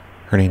phone?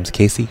 Her name's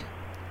Casey.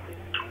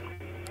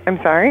 I'm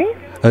sorry?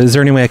 Is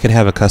there any way I could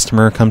have a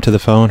customer come to the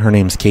phone? Her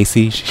name's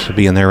Casey. She should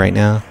be in there right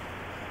now.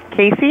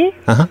 Casey?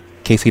 Uh-huh.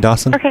 Casey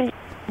Dawson. Okay.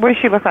 What does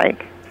she look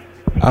like?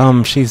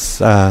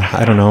 She's,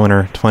 I don't know, in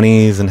her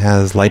 20s and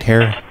has light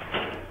hair.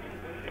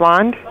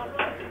 Blonde?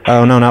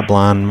 Oh, no, not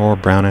blonde. More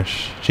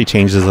brownish. She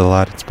changes a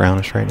lot. It's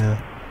brownish right now.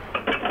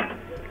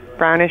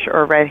 Brownish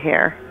or red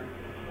hair?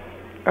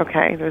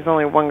 Okay, there's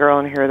only one girl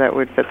in here that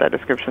would fit that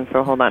description,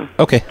 so hold on.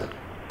 Okay.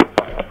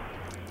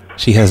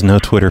 She has no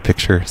Twitter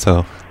picture,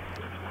 so...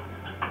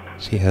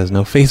 She has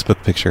no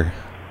Facebook picture.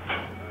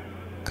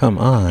 Come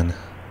on.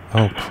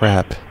 Oh,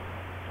 crap.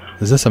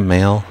 Is this a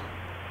male?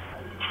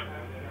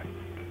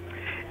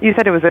 You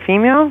said it was a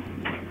female?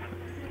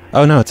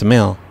 Oh, no, it's a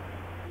male.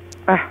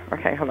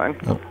 Okay, hold on.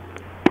 Oh.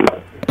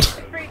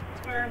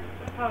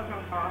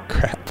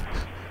 Crap.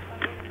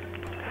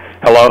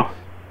 Hello?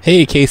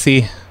 Hey,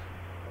 Casey.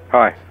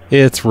 Hi.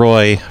 It's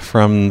Roy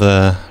from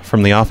the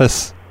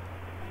office.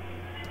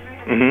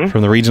 Mm-hmm.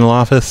 From the regional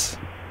office.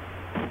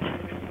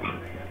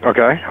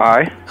 Okay,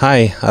 hi.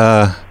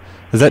 Hi,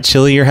 is that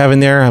chili you're having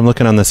there? I'm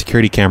looking on the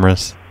security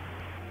cameras.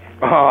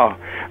 Oh,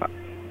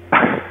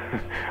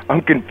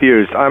 I'm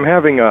confused. I'm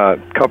having a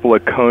couple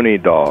of Coney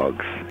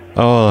dogs.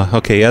 Oh,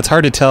 okay. Yeah, it's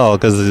hard to tell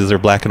because these are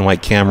black and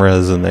white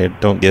cameras and they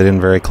don't get in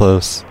very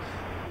close.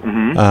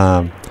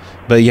 Mm-hmm.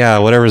 But yeah,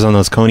 whatever's on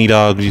those Coney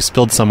dogs, you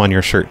spilled some on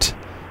your shirt.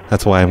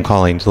 That's why I'm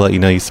calling, to let you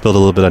know you spilled a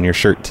little bit on your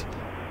shirt.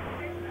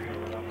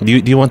 Do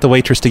you want the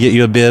waitress to get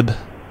you a bib?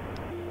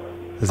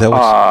 Is that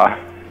what?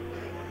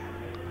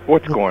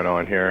 What's going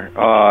on here?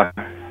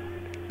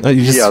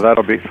 Yeah,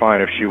 that'll be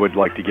fine if she would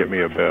like to get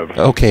me a bib.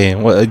 Okay.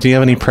 Well, do you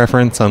have any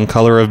preference on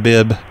color of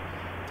bib?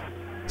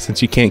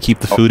 Since you can't keep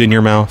the food in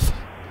your mouth.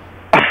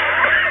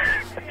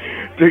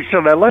 Dude,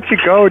 should I let you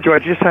go? Do I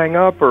just hang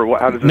up, or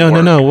how does this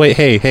work? No. Wait,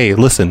 hey,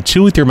 listen.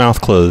 Chew with your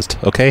mouth closed,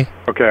 okay?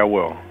 Okay, I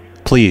will.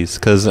 Please,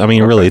 because, I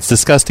mean, really, it's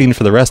disgusting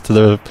for the rest of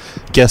the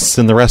guests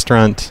in the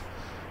restaurant.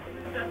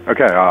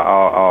 Okay,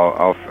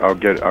 I'll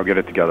get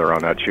it together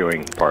on that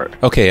chewing part.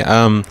 Okay,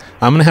 I'm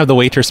gonna have the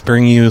waitress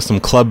bring you some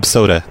club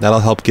soda. That'll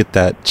help get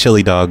that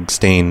chili dog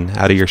stain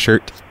out of your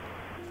shirt.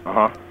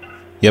 Uh-huh.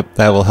 Yep,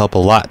 that will help a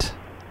lot.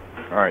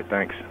 All right,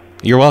 thanks.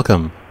 You're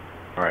welcome.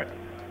 All right.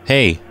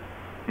 Hey,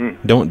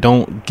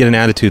 don't get an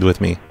attitude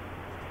with me.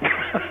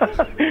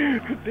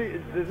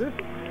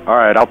 All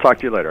right, I'll talk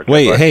to you later. Okay,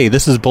 Wait, bye. hey,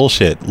 this is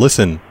bullshit.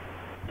 Listen,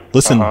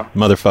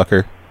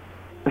 motherfucker.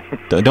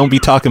 Don't be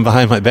talking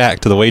behind my back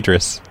to the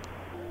waitress.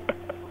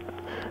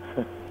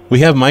 We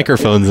have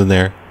microphones in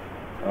there.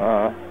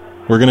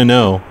 We're gonna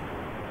know.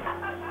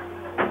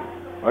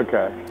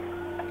 Okay.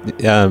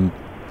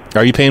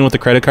 Are you paying with a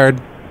credit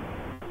card?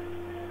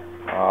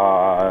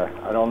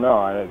 I don't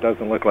know. It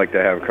doesn't look like they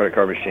have a credit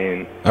card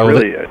machine. Oh,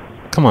 really?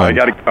 Come on. I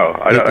gotta go.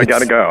 I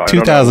gotta go.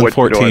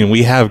 2014.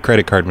 We have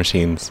credit card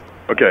machines.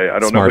 Okay, I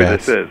don't know who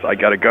this is. I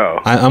gotta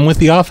go. I'm with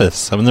the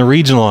office. I'm in the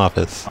regional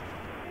office.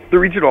 The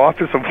regional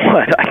office of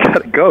what? I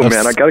gotta go,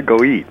 man. I gotta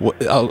go eat.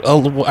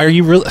 Are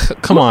you really?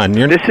 Come on.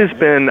 This has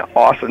been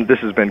awesome. This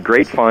has been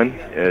great fun.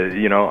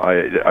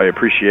 I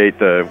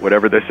appreciate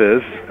whatever this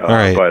is. All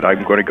right. But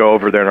I'm going to go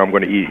over there and I'm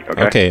going to eat.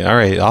 Okay. Okay. All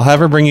right. I'll have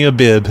her bring you a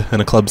bib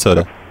and a club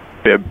soda.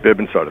 Bib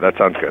and soda. That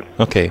sounds good.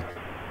 Okay.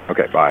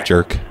 Okay. Bye.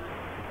 Jerk.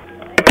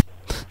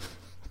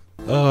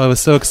 Oh, I was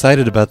so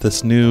excited about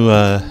this new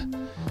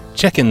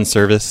check-in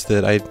service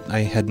that I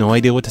had no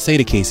idea what to say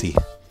to Casey.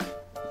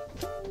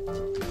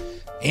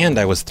 And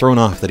I was thrown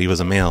off that he was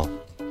a male.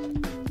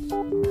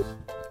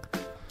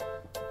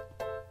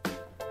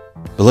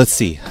 But let's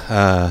see.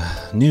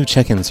 New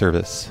check-in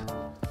service.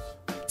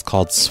 It's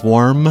called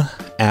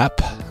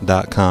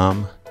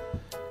swarmapp.com.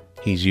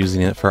 He's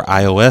using it for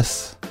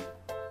iOS.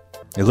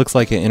 It looks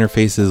like it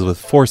interfaces with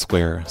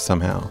Foursquare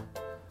somehow.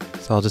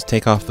 So I'll just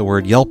take off the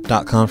word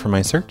yelp.com from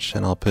my search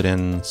and I'll put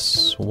in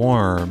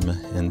swarm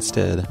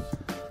instead.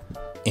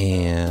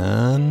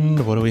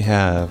 And what do we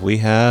have? We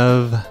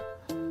have...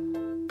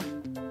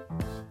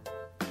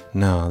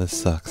 No, this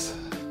sucks.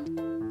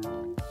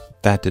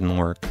 That didn't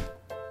work.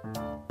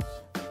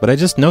 But I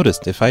just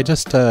noticed, if I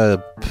just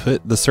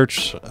put the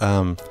search...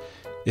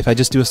 if I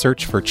just do a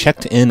search for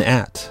checked in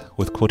at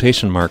with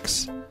quotation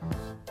marks,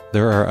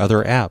 there are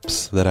other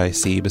apps that I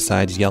see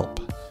besides Yelp.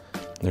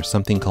 There's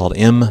something called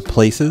M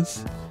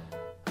Places,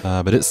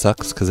 but it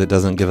sucks because it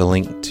doesn't give a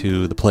link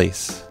to the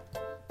place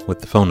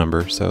with the phone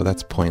number, so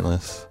that's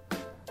pointless.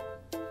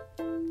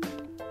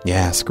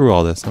 Yeah, screw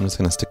all this. I'm just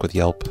going to stick with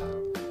Yelp.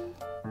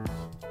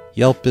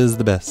 Yelp is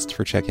the best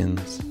for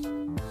check-ins.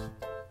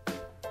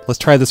 Let's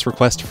try this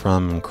request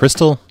from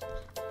Crystal.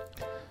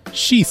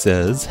 She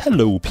says,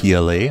 "Hello,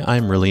 PLA.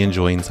 I'm really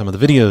enjoying some of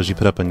the videos you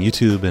put up on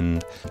YouTube,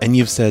 and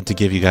you've said to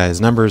give you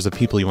guys numbers of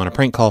people you want to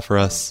prank call for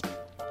us.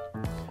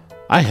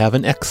 I have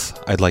an ex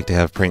I'd like to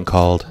have prank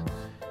called,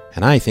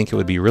 and I think it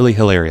would be really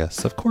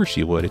hilarious. Of course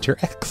you would. It's your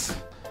ex.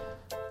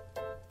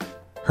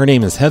 Her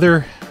name is Heather.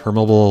 Her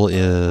mobile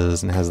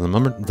is and has the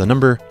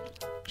number.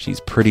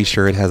 She's pretty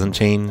sure it hasn't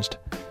changed.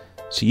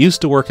 She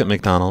used to work at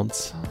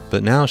McDonald's,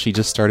 but now she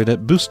just started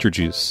at Booster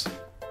Juice.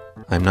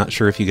 I'm not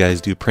sure if you guys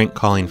do prank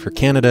calling for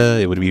Canada.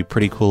 It would be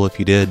pretty cool if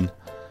you did.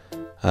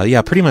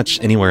 Yeah, pretty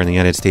much anywhere in the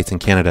United States and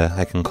Canada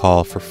I can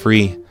call for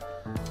free.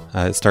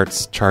 It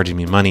starts charging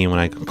me money when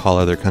I call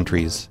other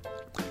countries.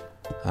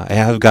 I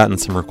have gotten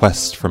some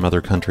requests from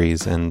other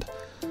countries, and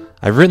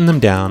I've written them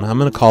down. I'm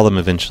going to call them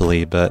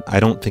eventually, but I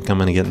don't think I'm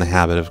going to get in the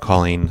habit of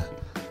calling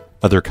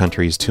other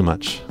countries too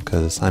much,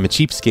 because I'm a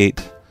cheapskate,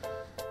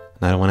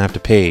 and I don't want to have to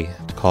pay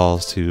to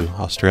calls to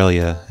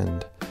Australia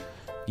and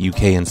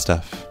UK and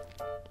stuff.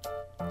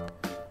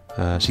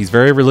 She's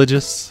very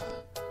religious.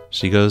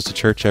 She goes to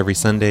church every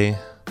Sunday.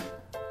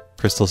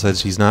 Crystal said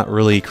she's not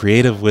really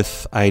creative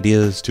with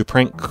ideas to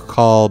prank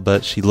call,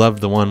 but she loved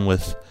the one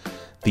with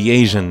the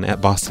Asian at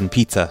Boston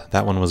Pizza.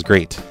 That one was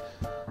great.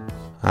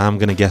 I'm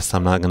going to guess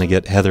I'm not going to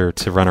get Heather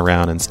to run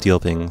around and steal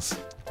things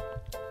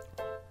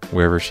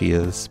wherever she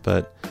is,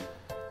 but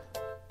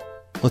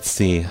let's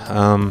see.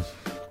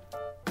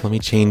 Let me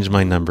change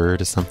my number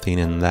to something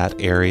in that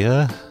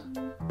area.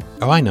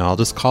 Oh, I know. I'll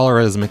just call her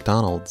as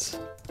McDonald's.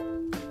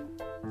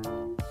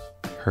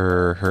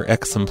 Her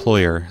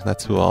ex-employer.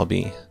 That's who I'll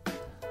be.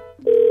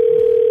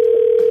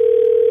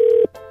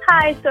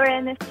 Hi, sorry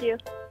I missed you.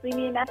 Leave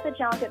me a message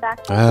and I'll get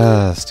back to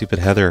you. Stupid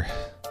Heather.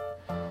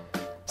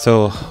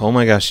 So, oh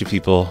my gosh, you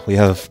people, we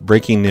have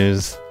breaking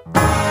news.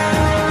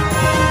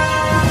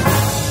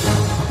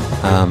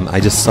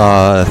 I just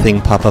saw a thing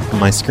pop up on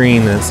my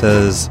screen that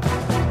says,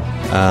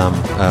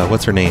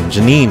 what's her name?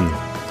 Janine.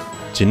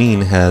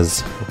 Janine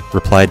has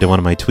replied to one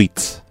of my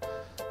tweets.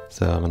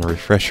 So I'm going to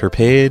refresh her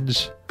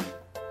page.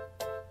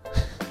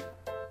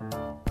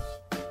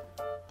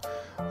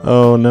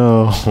 Oh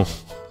no.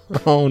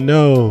 Oh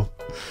no.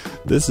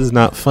 This is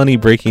not funny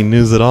breaking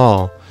news at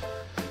all.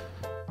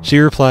 She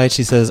replied,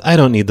 she says, I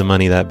don't need the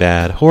money that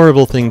bad.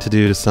 Horrible thing to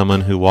do to someone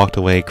who walked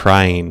away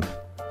crying.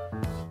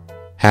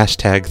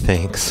 Hashtag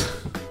thanks.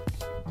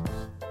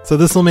 So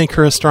this will make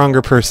her a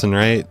stronger person,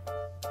 right?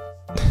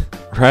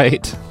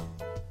 Right?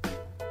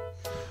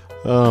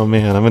 Oh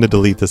man, I'm gonna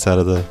delete this out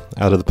of the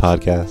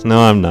podcast. No,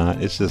 I'm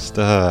not. It's just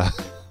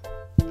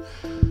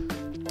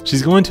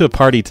she's going to a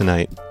party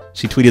tonight.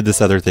 She tweeted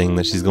this other thing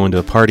that she's going to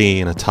a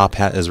party and a top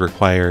hat is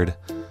required,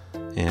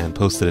 and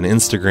posted an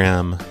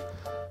Instagram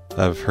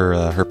of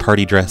her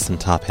party dress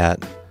and top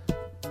hat.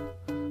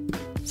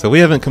 So we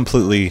haven't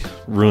completely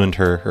ruined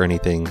her or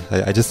anything.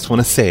 I just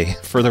want to say,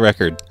 for the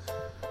record,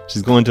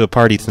 she's going to a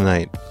party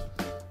tonight.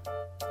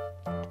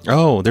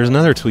 Oh, there's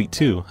another tweet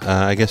too.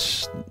 I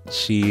guess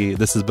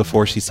this is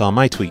before she saw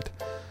my tweet.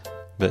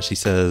 But she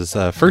says,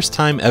 first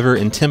time ever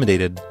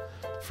intimidated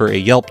for a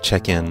Yelp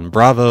check-in.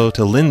 Bravo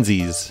to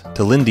Lindy's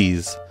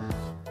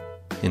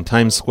in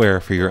Times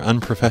Square for your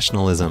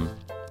unprofessionalism.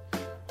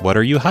 What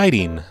are you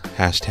hiding?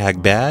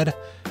 Hashtag bad.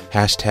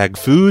 Hashtag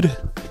food.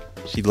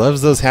 She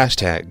loves those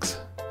hashtags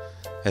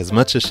as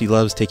much as she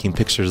loves taking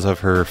pictures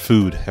of her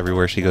food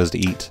everywhere she goes to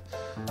eat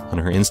on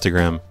her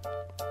Instagram.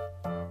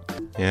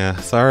 Yeah,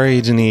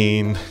 sorry,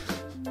 Janine.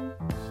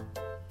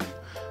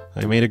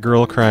 I made a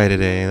girl cry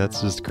today.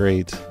 That's just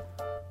great.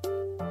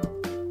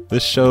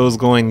 This show's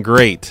going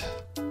great.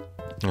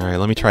 Alright,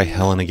 let me try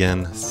Heather.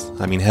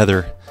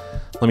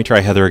 Let me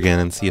try Heather again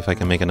and see if I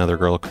can make another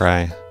girl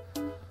cry.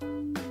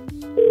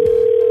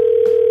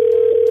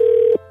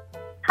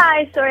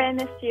 Hi, sorry I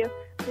missed you.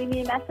 Leave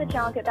me a message and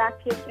I'll get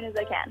back to you as soon as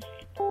I can.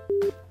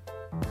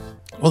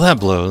 Well, that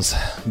blows.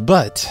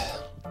 But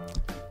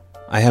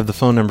I have the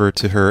phone number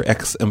to her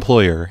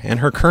ex-employer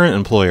and her current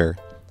employer.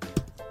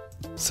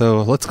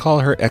 So let's call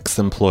her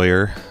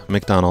ex-employer,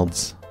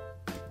 McDonald's.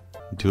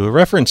 Do a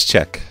reference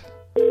check.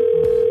 Good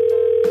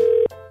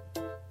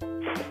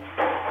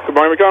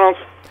morning, McDonald's.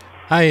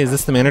 Hi, is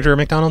this the manager of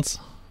McDonald's?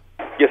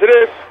 Yes, it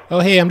is. Oh,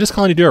 hey, I'm just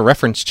calling to do a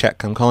reference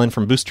check. I'm calling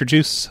from Booster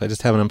Juice. I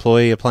just have an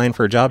employee applying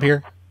for a job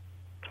here.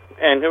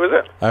 And who is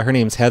it? Her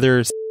name's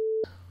Heather.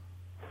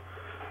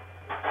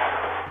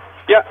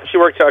 Yeah, she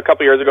worked a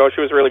couple years ago.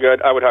 She was really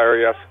good. I would hire her,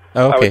 yes.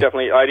 Oh, okay.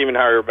 I'd even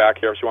hire her back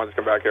here if she wants to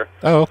come back here.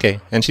 Oh, okay.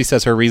 And she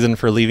says her reason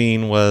for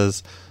leaving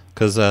was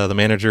because the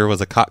manager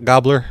was a cock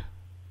gobbler.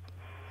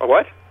 A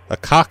what? A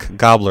cock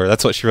gobbler.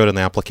 That's what she wrote in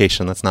the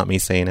application. That's not me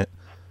saying it.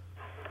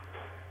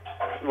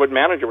 What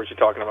manager was she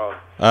talking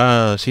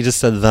about? She just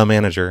said the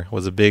manager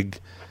was a big...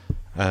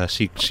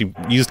 She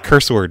used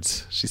curse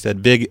words. She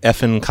said big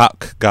effing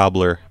cock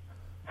gobbler.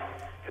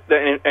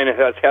 And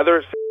that's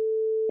Heather?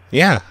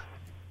 Yeah.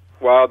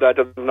 Wow, that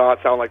does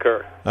not sound like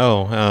her.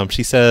 Oh,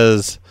 she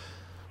says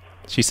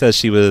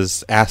she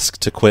was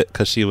asked to quit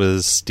because she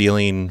was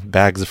stealing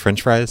bags of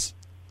French fries.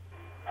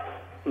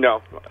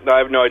 No, I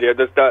have no idea.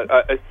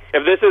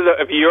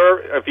 If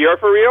you're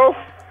for real,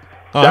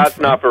 that's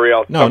not for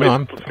real. No,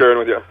 I'm screwing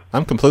with you.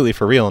 I'm completely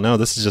for real. No,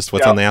 this is just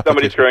what's on the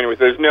application. Somebody's screwing with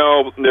you.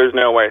 There's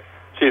no way.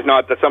 She's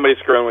not. Somebody's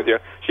screwing with you.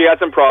 She had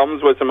some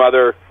problems with some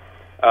other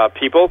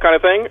people, kind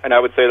of thing, and I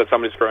would say that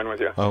somebody's screwing with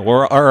you. Oh,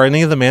 or are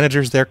any of the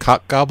managers there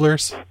cock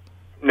gobblers?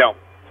 No.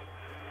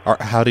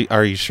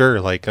 Are you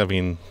sure? Like, I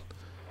mean,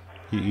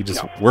 you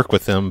just work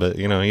with them, but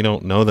you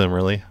don't know them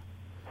really.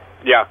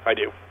 Yeah, I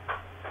do.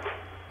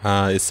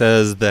 It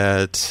says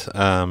that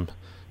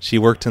she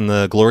worked in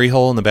the glory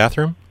hole in the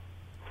bathroom.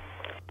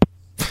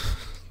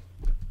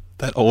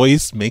 That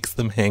always makes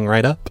them hang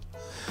right up.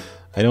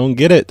 I don't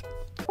get it.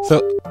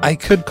 So I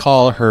could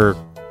call her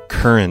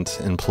current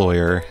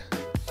employer,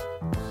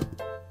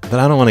 but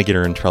I don't want to get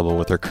her in trouble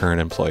with her current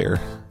employer.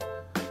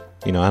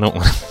 I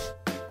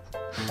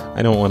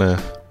don't want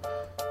to.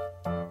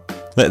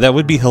 That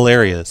would be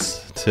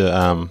hilarious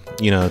to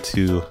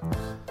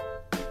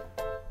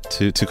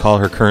to call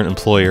her current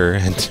employer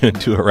and to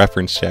do a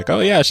reference check. Oh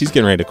yeah, she's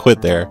getting ready to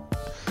quit there.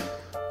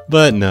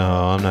 But no,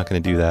 I'm not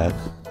going to do that.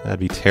 That'd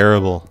be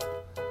terrible.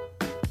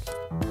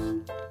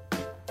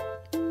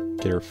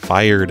 Get her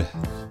fired.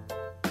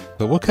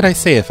 But what could I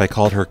say if I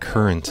called her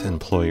current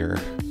employer?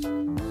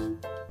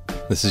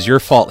 This is your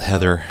fault,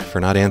 Heather,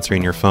 for not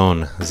answering your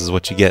phone. This is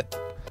what you get.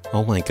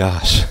 Oh my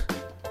gosh.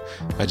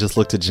 I just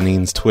looked at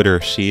Janine's Twitter.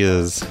 She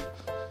is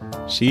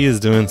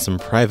doing some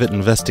private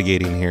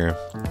investigating here.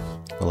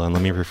 Hold on,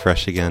 let me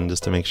refresh again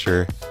just to make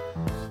sure.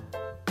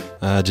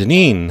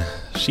 Janine,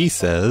 she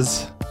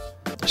says,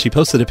 she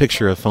posted a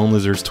picture of Phone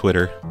Loser's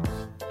Twitter.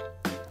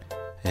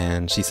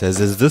 And she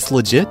says, is this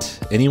legit?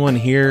 Anyone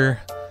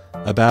here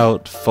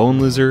about Phone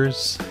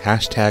Losers?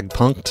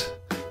 #punked.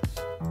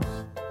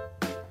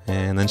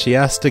 And then she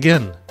asked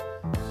again,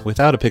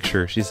 without a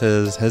picture. She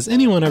says, has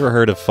anyone ever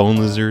heard of Phone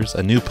Losers,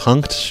 a new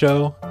punked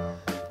show?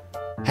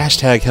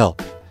 Hashtag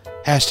help.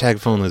 Hashtag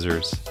phone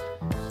losers.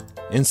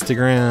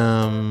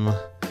 Instagram.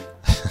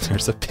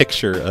 There's a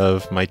picture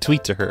of my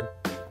tweet to her.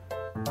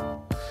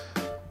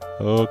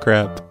 Oh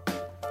crap.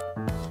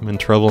 I'm in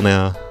trouble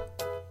now.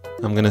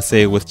 I'm gonna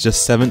say with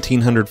just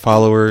 1,700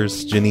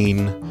 followers,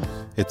 Janine,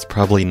 it's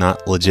probably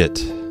not legit.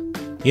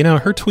 You know,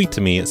 her tweet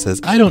to me, it says,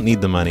 I don't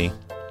need the money.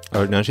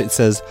 Or no, it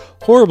says,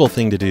 horrible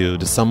thing to do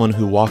to someone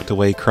who walked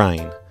away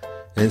crying.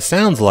 And it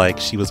sounds like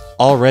she was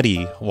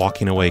already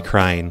walking away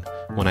crying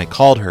when I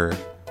called her.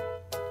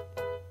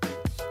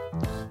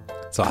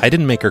 So I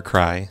didn't make her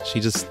cry.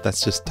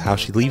 That's just how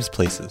she leaves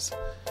places.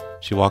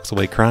 She walks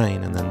away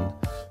crying and then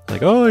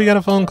like, oh, you got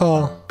a phone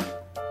call.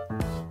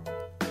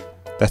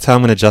 That's how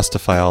I'm going to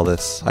justify all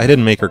this. I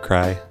didn't make her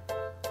cry.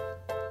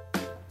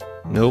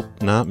 Nope,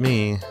 not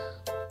me.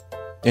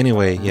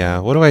 Anyway, yeah,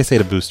 what do I say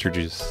to Booster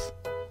Juice?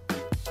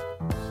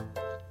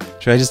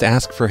 Should I just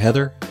ask for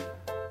Heather?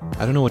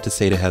 I don't know what to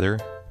say to Heather.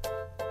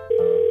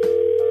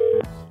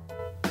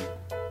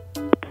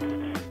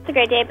 It's a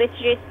great day, Booster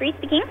Juice. Bree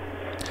speaking.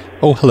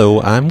 Oh,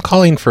 hello. I'm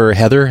calling for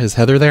Heather. Is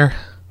Heather there?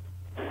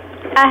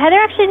 Heather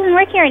actually doesn't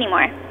work here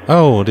anymore.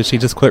 Oh, did she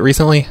just quit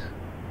recently?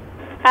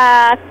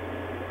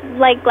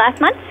 Like last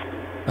month?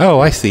 Oh,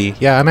 I see.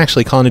 Yeah, I'm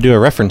actually calling to do a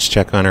reference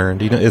check on her.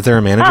 Do you know? Is there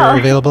a manager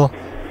available?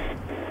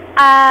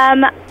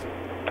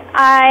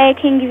 I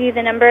can give you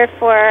the number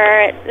for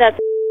the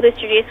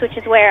Booster Juice, which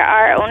is where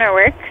our owner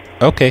works.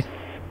 Okay.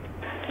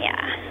 Yeah.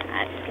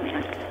 Just give me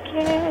one second. Do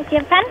you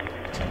have a pen?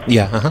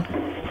 Yeah, uh-huh.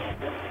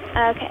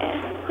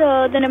 Okay.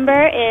 So the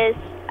number is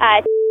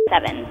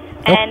 7,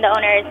 and the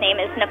owner's name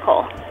is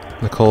Nicole.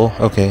 Nicole?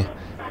 Okay.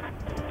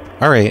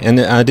 All right.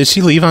 And did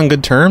she leave on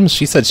good terms?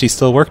 She said she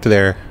still worked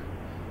there.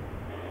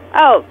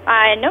 Oh,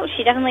 no,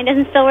 she definitely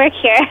doesn't still work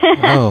here.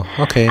 Oh,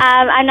 okay.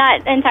 I'm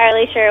not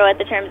entirely sure what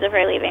the terms of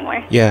her leaving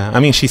were. Yeah, I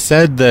mean, she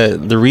said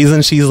that the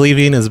reason she's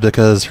leaving is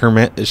because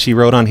she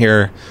wrote on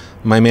here,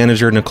 my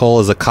manager, Nicole,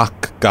 is a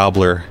cock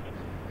gobbler.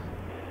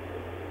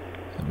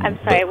 I'm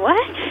sorry,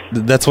 what?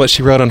 That's what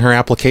she wrote on her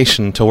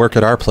application to work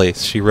at our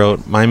place. She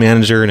wrote, my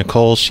manager,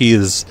 Nicole, she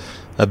is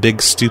a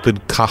big,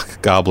 stupid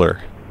cock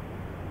gobbler.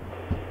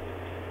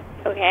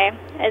 Okay.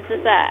 Is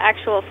this an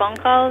actual phone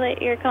call that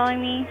you're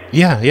calling me?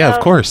 Yeah, of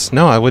course.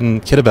 No, I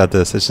wouldn't kid about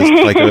this. It's just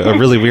like a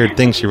really weird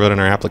thing she wrote on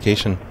her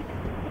application.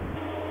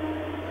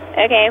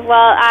 Okay,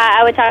 well,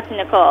 I would talk to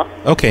Nicole.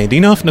 Okay, do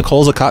you know if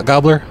Nicole's a cock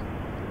gobbler?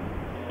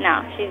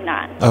 No, she's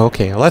not. Oh,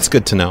 okay, well, that's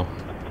good to know.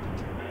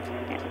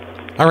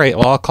 All right,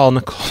 well, I'll call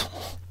Nicole.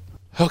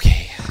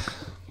 Okay.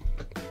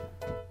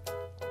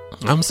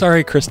 I'm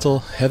sorry, Crystal.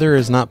 Heather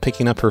is not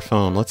picking up her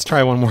phone. Let's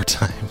try one more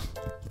time.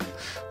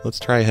 Let's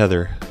try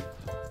Heather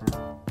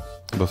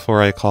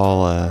before I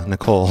call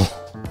Nicole.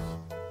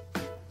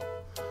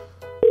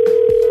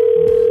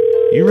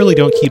 You really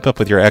don't keep up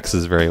with your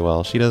exes very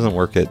well. She doesn't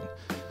work at...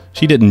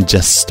 She didn't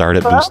just start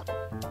at Boost...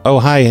 Oh,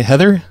 hi,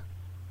 Heather?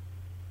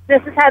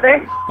 This is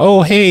Heather.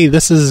 Oh, hey,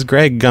 this is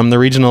Greg. I'm the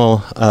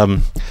regional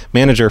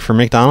manager for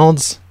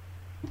McDonald's.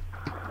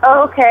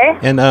 Oh, okay.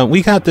 And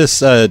we got this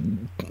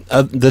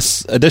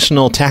this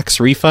additional tax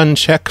refund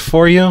check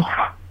for you.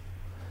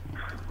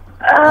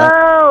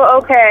 Oh,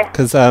 okay.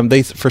 Because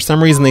they, for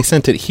some reason, they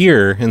sent it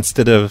here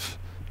instead of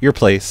your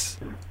place.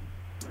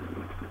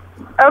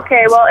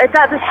 Okay, well, it's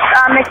at the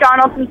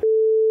McDonald's.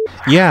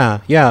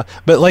 Yeah,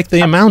 but like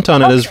the amount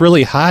on it is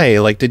really high.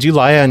 Like, did you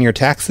lie on your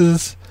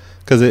taxes?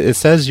 Because it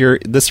says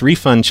this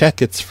refund check,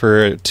 it's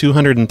for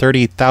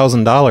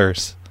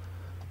 $230,000.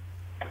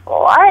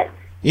 What?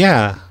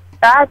 Yeah.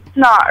 That's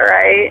not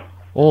right.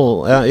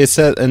 Well, it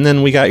said, and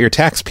then we got your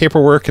tax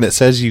paperwork, and it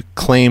says you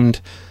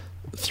claimed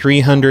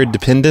 300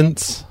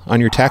 dependents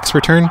on your tax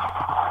return.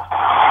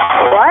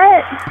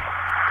 What?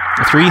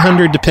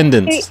 300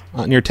 dependents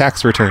on your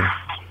tax return.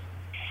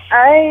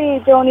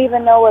 I don't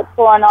even know what's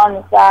going on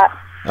with that.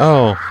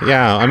 Oh,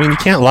 yeah. I mean, you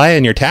can't lie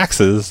on your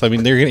taxes. I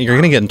mean, you're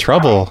going to get in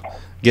trouble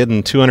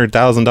getting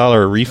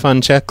 $200,000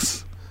 refund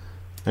checks.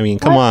 I mean,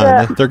 come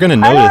on. They're going to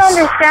notice. I don't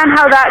understand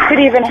how that could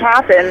even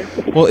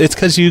happen. Well, it's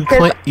because you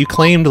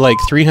claimed like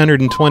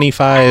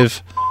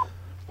 325,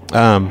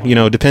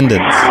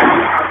 dependents.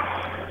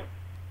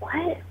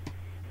 What?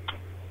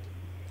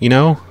 You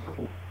know?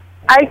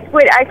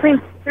 I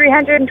claimed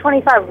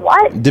 325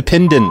 what?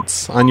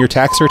 Dependents on your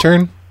tax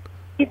return.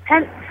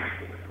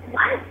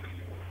 What?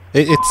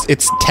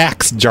 It's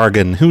tax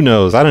jargon. Who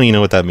knows? I don't even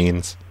know what that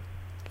means.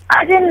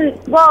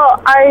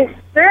 I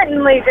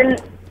certainly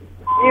didn't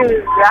do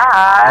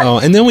that. Oh,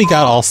 and then we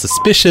got all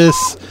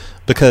suspicious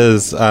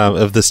because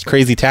of this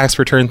crazy tax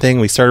return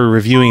thing. We started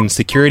reviewing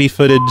security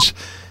footage,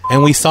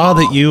 and we saw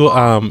that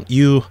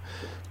you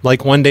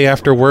like one day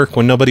after work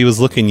when nobody was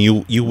looking,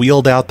 you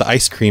wheeled out the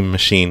ice cream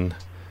machine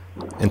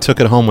and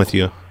took it home with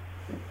you.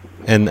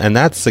 And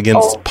that's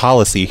against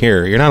policy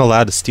here. You're not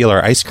allowed to steal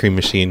our ice cream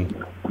machine.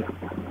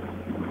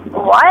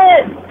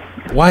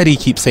 What? Why do you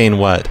keep saying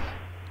what?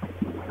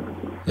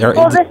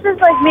 Well, this is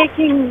like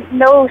making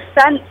no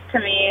sense to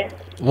me.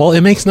 Well,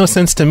 it makes no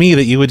sense to me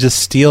that you would just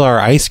steal our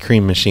ice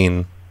cream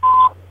machine.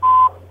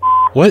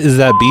 What is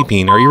that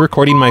beeping? Are you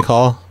recording my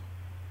call?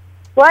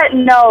 What?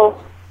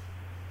 No.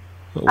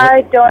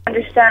 I don't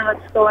understand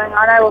what's going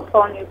on. I will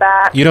phone you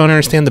back. You don't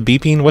understand the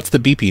beeping? What's the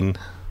beeping?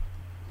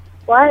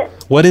 What?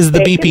 What is the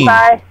beeping?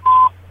 Goodbye.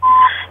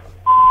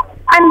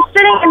 I'm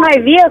sitting in my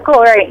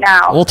vehicle right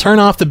now. Well, turn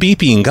off the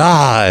beeping.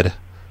 God.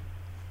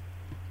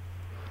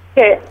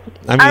 Okay.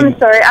 I'm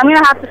sorry. I'm going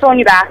to have to phone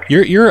you back.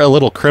 You're a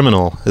little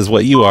criminal, is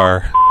what you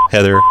are,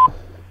 Heather. I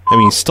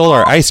mean, you stole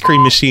our ice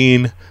cream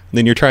machine, and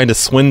then you're trying to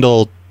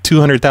swindle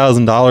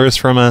 $200,000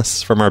 from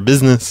us, from our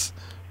business,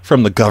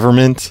 from the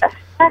government.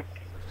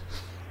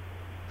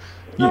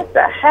 What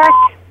the heck?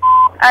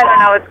 I don't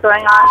know what's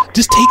going on.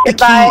 Just take the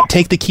key.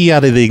 Take the key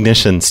out of the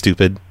ignition,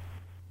 stupid.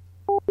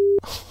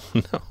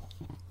 No.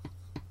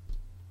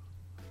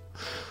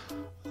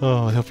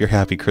 Oh, I hope you're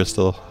happy,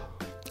 Crystal.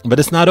 But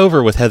it's not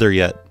over with Heather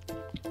yet,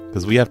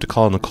 because we have to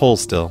call Nicole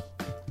still.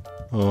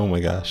 Oh my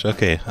gosh.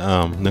 Okay,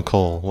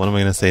 Nicole. What am I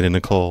going to say to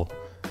Nicole?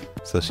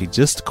 So she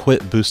just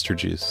quit Booster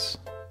Juice.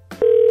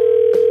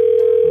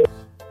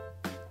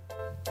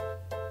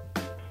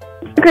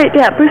 Great,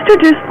 yeah, Booster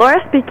Juice, Laura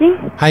speaking.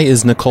 Hi,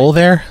 is Nicole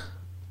there?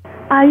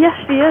 Yes,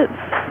 she is.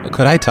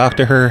 Could I talk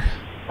to her?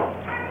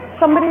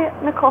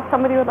 Nicole,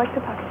 somebody would like to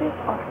talk to you.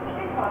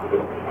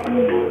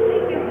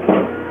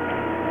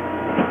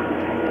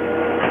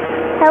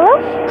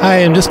 Hello? Hi,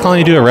 I'm just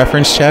calling to do a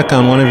reference check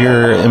on one of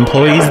your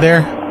employees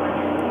there.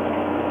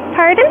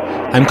 Pardon?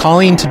 I'm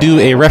calling to do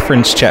a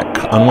reference check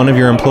on one of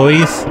your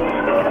employees.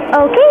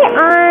 Okay,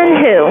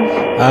 on who?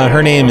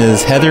 Her name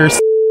is Heather.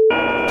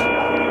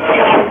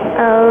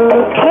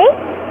 Okay.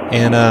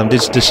 And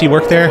does she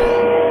work there?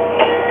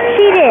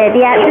 She did,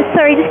 yeah.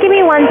 Just give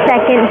me 1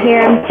 second here.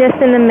 I'm just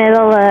in the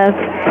middle of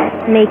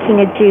making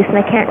a juice and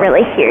I can't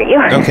really hear you.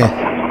 Okay.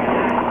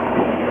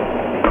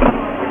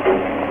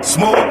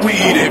 Smoke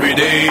weed every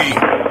day.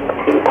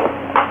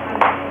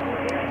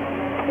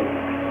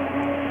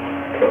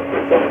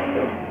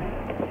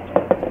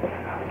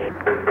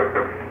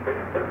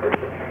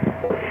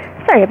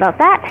 Sorry about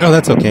that. Oh,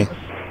 that's okay.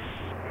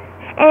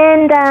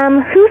 And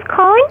who's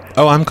calling?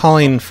 Oh, I'm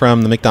calling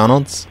from the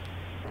McDonald's.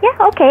 Yeah,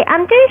 okay.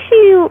 Did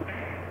she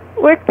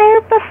work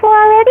there before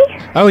already?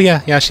 Oh,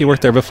 yeah, she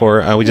worked there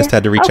before. We just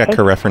had to recheck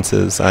her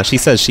references. She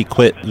says she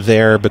quit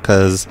there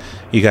because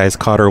you guys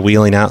caught her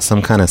wheeling out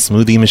some kind of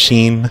smoothie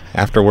machine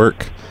after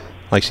work.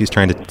 Like she's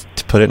trying to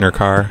put it in her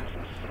car.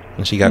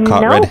 And she got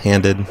caught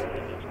red-handed.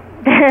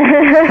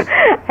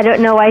 I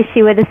don't know why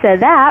she would have said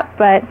that,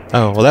 but...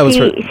 Oh, well, that was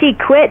she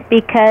quit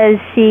because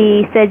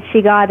she said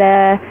she got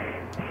a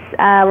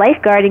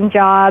lifeguarding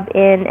job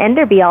in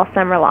Enderby all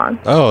summer long.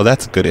 Oh,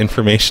 that's good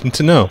information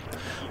to know.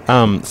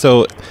 And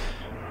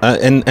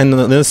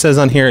this says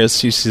on here is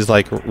she's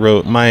like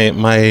wrote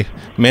my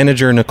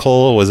manager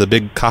Nicole was a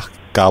big cock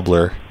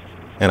gobbler,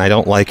 and I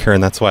don't like her,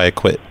 and that's why I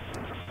quit.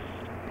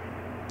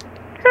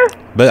 Huh.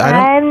 But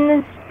I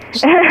don't.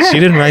 She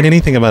didn't write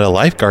anything about a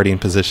lifeguarding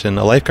position.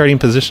 A lifeguarding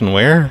position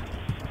where?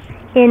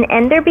 In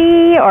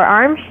Enderby or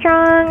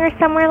Armstrong or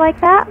somewhere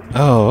like that.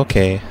 Oh,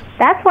 okay.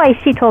 That's why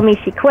she told me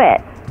she quit.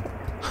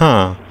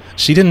 Huh.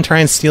 She didn't try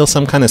and steal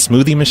some kind of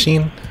smoothie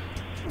machine?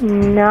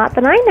 Not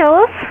that I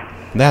know of.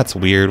 That's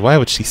weird. Why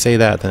would she say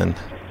that then?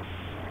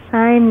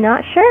 I'm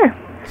not sure.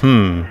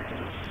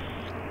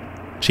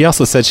 She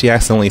also said she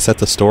accidentally set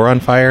the store on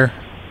fire.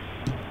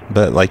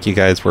 But, like, you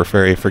guys were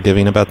very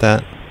forgiving about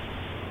that?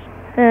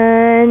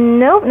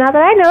 Nope, not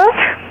that I know of.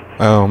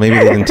 Oh, maybe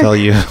they didn't tell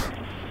you.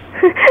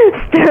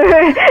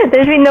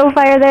 There's been no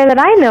fire there that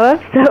I know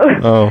of, so...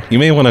 Oh, you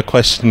may want to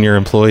question your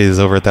employees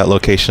over at that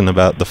location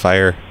about the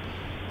fire.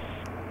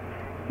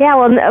 Yeah,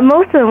 well,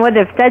 most of them would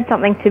have said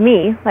something to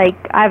me. Like,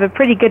 I have a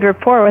pretty good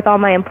rapport with all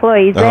my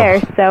employees there,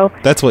 so...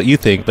 That's what you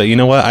think, but you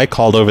know what? I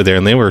called over there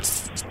and they were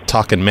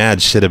talking mad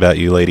shit about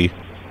you, lady.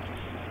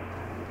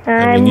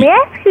 May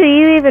I ask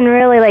you even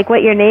really, like,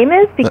 what your name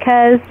is?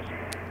 Because...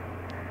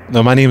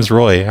 No, my name's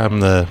Roy.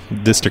 I'm the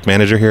district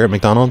manager here at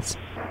McDonald's.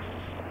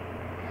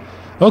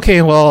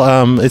 Okay,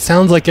 well, it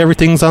sounds like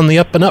everything's on the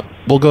up and up.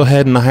 We'll go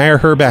ahead and hire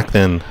her back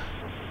then.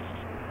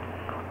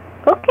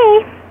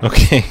 Okay.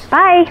 Okay.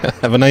 Bye.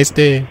 Have a nice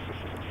day.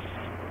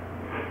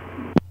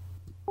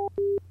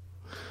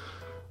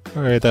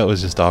 Alright, that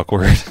was just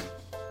awkward.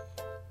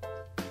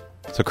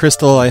 So,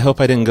 Crystal, I hope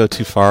I didn't go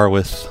too far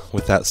with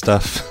that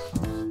stuff.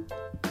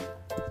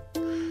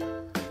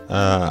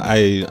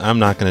 I'm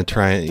not going to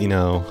try,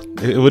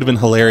 it would have been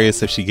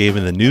hilarious if she gave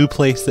me the new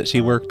place that she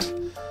worked,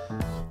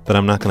 but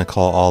I'm not going to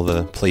call all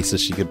the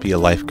places she could be a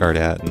lifeguard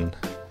at and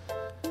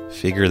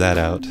figure that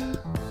out.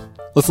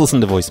 Let's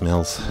listen to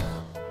voicemails.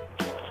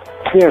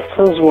 Yes,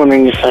 I was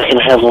wondering if I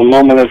could have a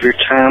moment of your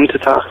time to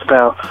talk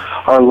about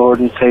our Lord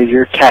and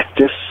Savior,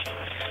 Cactus.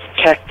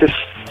 Cactus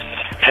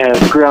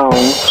has grown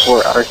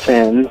for our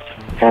sins,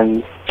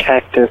 and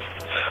Cactus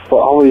will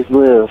always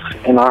live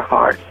in our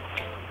heart.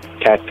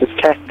 Cactus,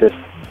 cactus,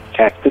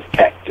 cactus,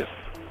 cactus.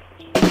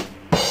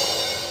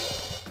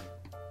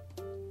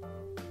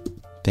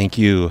 Thank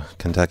you,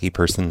 Kentucky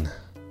person.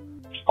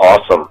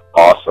 Awesome,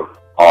 awesome,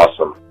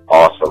 awesome.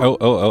 awesome.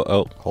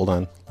 Oh. Hold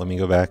on. Let me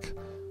go back.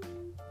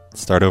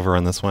 Start over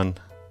on this one.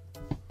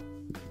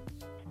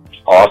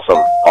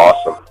 Awesome.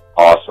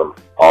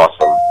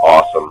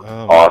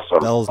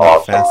 Bell's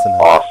not fast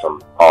enough.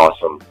 Awesome.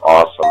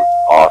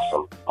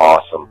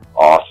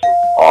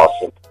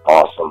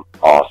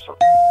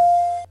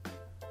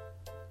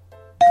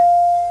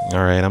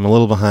 Alright, I'm a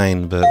little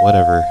behind, but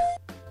whatever.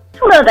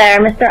 Hello there,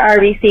 Mr.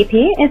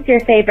 RBCP. It's your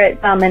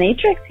favorite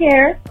dominatrix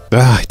here.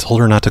 I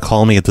told her not to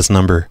call me at this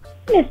number.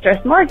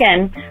 Mistress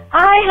Morgan,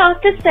 I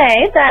have to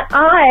say that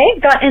I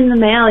got in the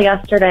mail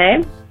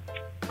yesterday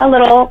a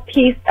little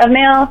piece of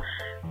mail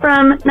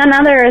from none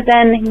other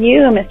than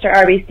you, Mr.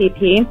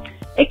 RBCP.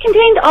 It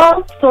contained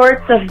all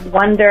sorts of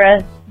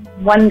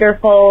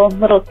wonderful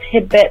little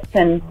tidbits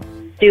and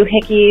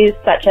doohickeys,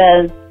 such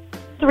as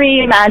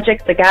 3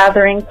 Magic the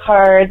Gathering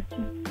cards,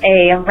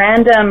 a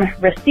random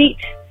receipt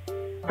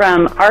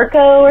from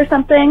Arco or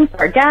something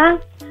for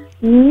gas,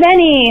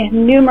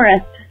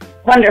 numerous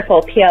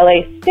wonderful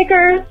PLA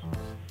stickers,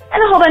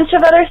 and a whole bunch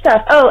of other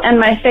stuff. Oh, and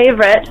my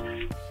favorite,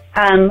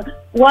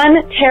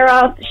 1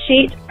 tear-off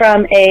sheet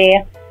from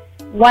a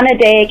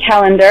one-a-day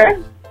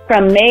calendar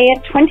from May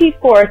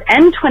 24th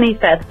and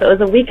 25th, so it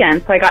was a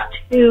weekend, so I got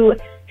two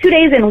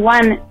days in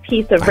one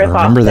piece of rip-off.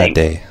 I remember that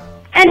day.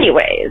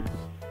 Anyways,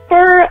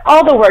 for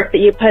all the work that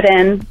you put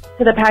in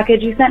to the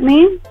package you sent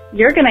me,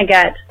 you're going to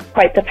get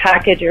quite the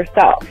package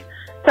yourself.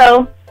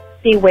 So,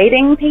 be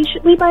waiting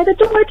patiently by the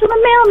door till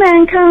the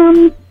mailman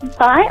comes.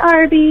 Bye,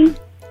 Arby.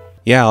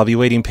 Yeah, I'll be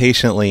waiting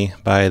patiently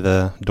by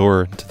the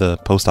door to the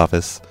post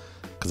office,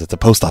 because it's a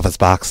post office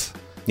box.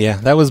 Yeah,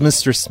 that was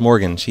Mistress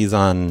Morgan. She's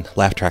on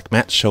Laugh Track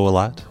Matt's show a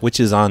lot, which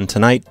is on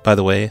tonight, by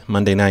the way,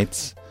 Monday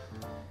nights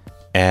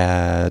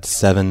at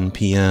 7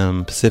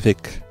 p.m.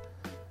 Pacific.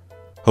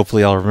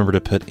 Hopefully I'll remember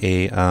to put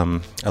a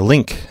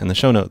link in the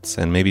show notes,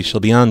 and maybe she'll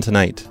be on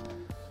tonight.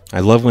 I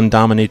love when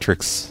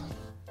dominatrix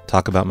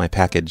talk about my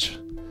package.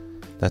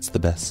 That's the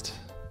best.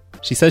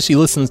 She says she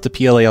listens to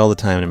PLA all the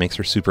time, and it makes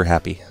her super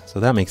happy. So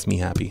that makes me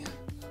happy.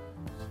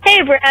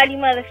 Hey, Brad, you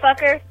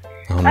motherfucker.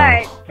 Oh, no.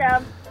 Alright,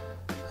 so...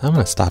 I'm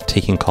gonna stop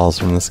taking calls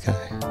from this guy.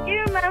 Do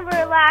you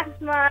remember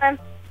last month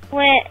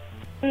when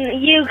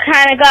you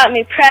kind of got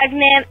me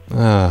pregnant?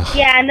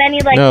 Yeah, and then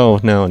you like... No.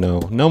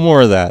 No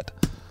more of that.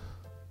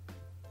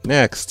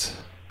 Next.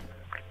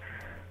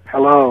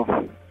 Hello,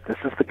 this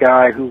is the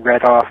guy who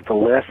read off the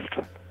list.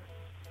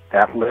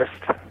 That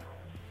list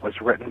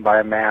was written by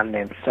a man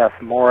named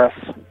Seth Morris.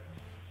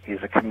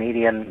 He's a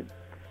comedian.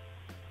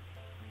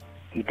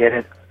 He did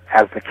it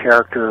as the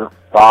character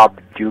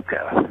Bob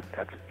Duca.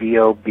 That's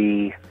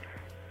Bobducca.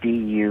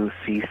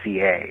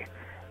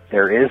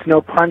 There is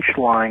no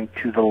punchline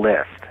to the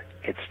list.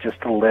 It's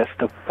just a list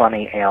of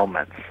funny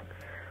ailments.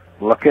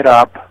 Look it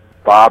up,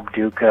 Bob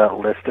Duca,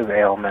 list of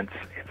ailments.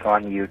 It's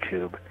on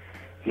YouTube.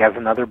 He has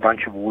another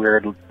bunch of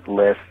weird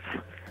lists.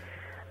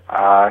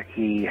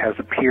 He has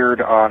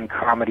appeared on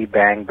Comedy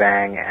Bang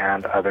Bang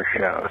and other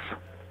shows.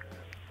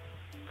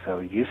 So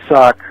you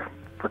suck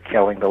for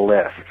killing the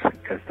list,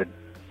 because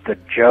the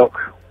joke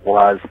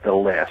was the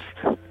list.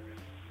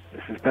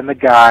 This has been the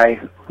guy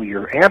who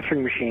your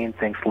answering machine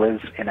thinks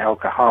lives in El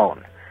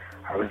Cajon.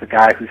 I was the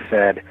guy who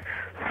said,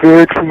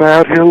 "Fix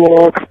Matt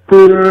Hillock's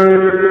brains."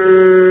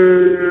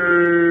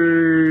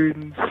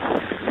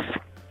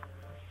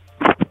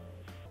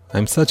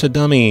 I'm such a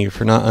dummy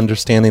for not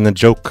understanding the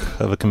joke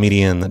of a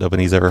comedian that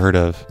nobody's ever heard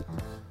of.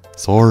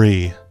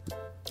 Sorry.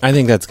 I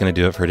think that's going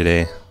to do it for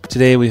today.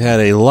 Today we've had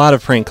a lot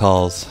of prank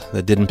calls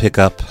that didn't pick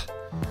up,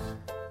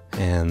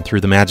 and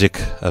through the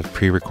magic of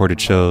pre-recorded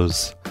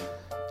shows,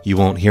 you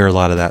won't hear a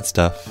lot of that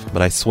stuff.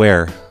 But I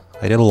swear,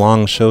 I did a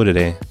long show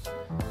today.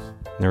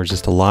 There was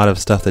just a lot of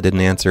stuff that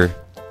didn't answer.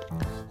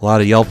 A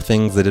lot of Yelp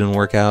things that didn't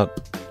work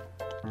out.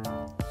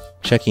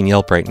 Checking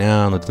Yelp right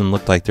now, and it doesn't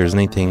look like there's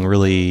anything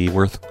really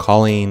worth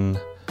calling.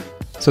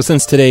 So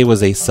since today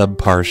was a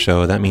subpar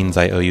show, that means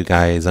I owe you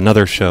guys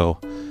another show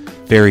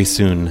very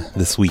soon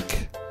this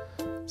week.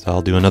 So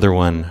I'll do another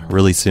one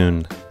really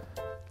soon.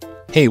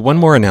 Hey, one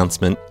more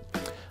announcement.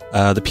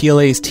 The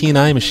PLA's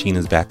T&I machine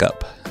is back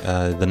up.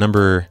 The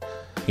number,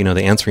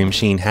 the answering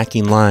machine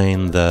hacking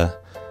line, the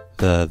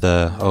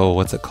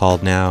what's it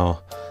called now?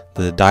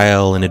 The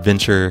dial and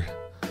adventure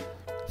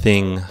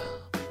thing.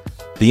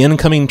 The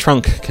incoming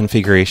trunk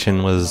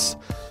configuration was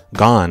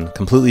gone,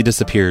 completely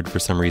disappeared for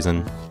some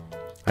reason.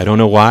 I don't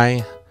know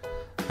why.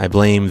 I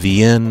blame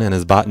VN and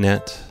his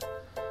botnet.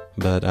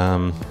 But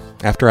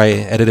after I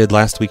edited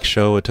last week's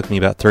show, it took me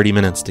about 30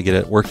 minutes to get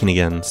it working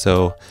again.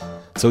 So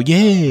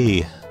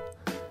yay!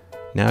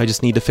 Now I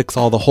just need to fix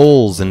all the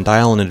holes in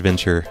Dial and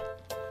Adventure.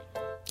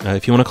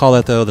 If you want to call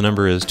that, though, the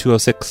number is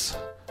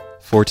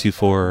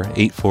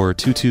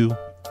 206-424-8422.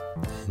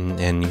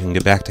 And you can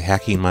get back to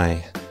hacking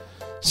my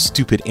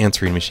stupid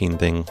answering machine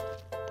thing.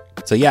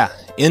 So yeah,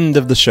 end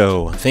of the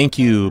show. Thank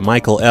you,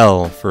 Michael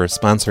L., for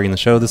sponsoring the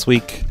show this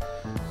week.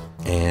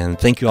 And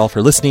thank you all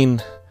for listening.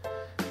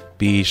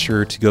 Be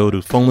sure to go to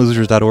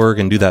phonelosers.org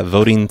and do that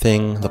voting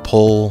thing, the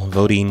poll,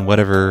 voting,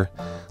 whatever.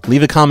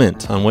 Leave a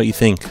comment on what you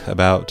think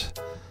about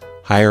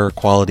higher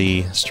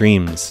quality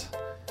streams.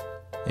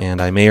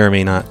 And I may or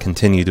may not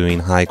continue doing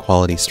high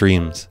quality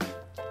streams.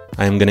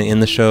 I'm going to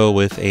end the show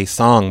with a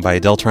song by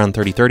Deltron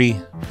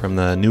 3030 from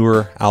the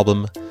newer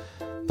album.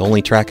 The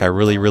only track I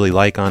really, really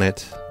like on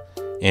it,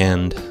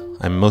 and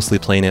I'm mostly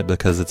playing it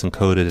because it's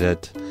encoded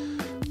at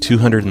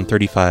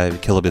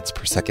 235 kilobits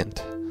per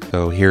second.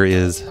 So here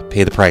is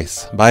Pay the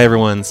Price. Bye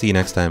everyone, see you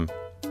next time.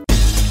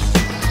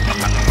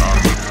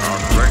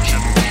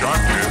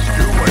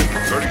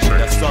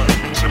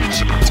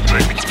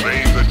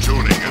 Play the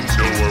tuning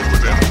until we're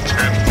within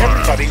 10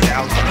 miles. Everybody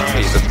now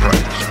pay the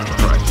price.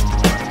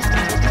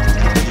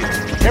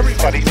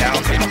 Everybody now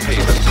pay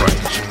the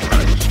price.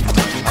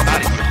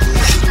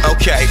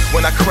 Okay,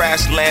 when I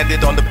crash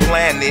landed on the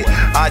planet,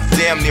 I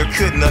damn near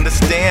couldn't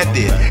understand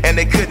it. And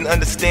they couldn't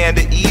understand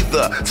it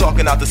either.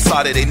 Talking out the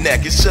side of their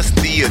neck, it's just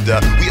theater.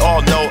 We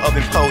all know of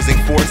imposing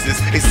forces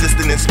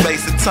existing in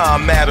space and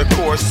time, matter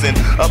coursing.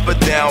 Up or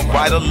down,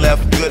 right or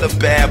left, good or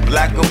bad,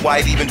 black or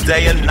white, even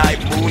day or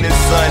night, moon and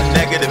sun,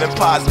 negative and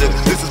positive.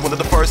 This is one of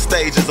the first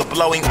stages of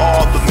blowing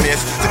all the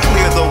mist to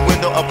clear the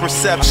window of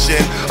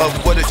perception of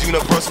what is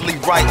universally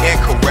right and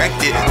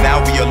corrected.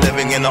 Now we are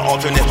living in an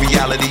alternate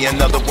reality. In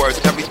other words,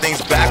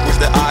 everything's backwards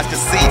that eyes can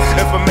see.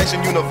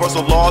 Information,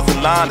 universal laws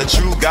in line. The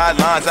true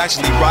guidelines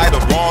actually right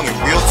or wrong in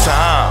real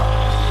time.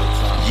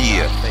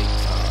 Yeah.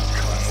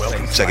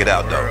 Check it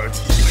out though.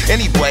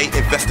 Anyway,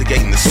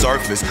 investigating the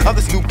surface of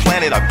this new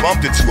planet, I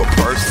bumped into a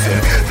person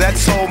that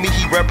told me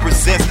he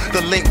represents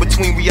the link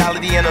between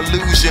reality and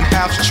illusion,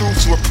 half truth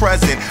to a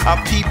present. I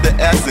peeped the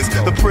essence,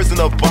 the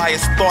prison of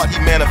bias thought he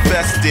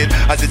manifested.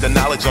 I did the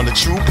knowledge on the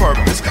true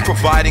purpose,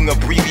 providing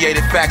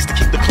abbreviated facts to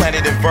keep the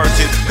planet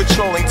inverted,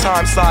 controlling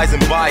time, size,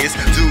 and bias.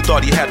 Dude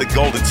thought he had the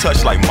golden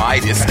touch like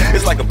Midas.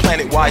 It's like a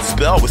planet-wide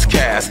spell was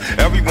cast.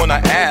 Everyone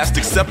I asked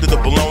accepted the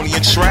baloney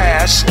and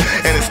trash,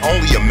 and it's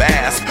only a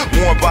mask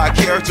worn by a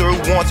character who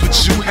wants what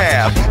you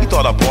have. He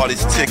thought I bought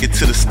his ticket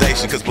to the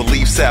station, cause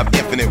beliefs have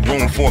infinite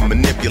room for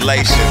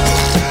manipulation.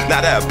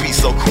 Now that'd be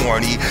so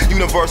corny.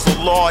 Universal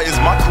law is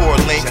my core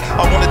link.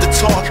 I wanted to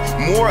talk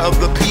more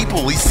of the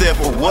people. He said,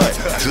 for what?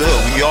 Duh,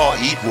 we all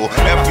equal.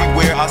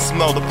 Everywhere I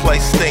smell the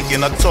place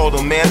stinking. I told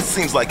him, man, it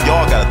seems like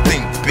y'all gotta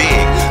think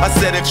big. I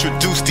said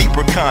introduce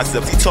deeper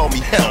concepts. He told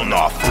me, hell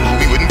no,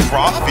 we wouldn't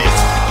profit.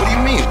 What do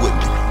you mean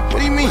wouldn't?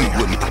 What do you mean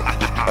wouldn't?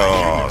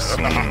 Oh,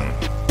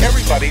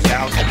 everybody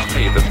now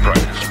pay the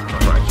price.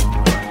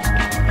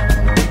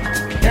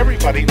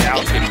 Everybody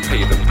now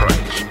pay the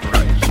price.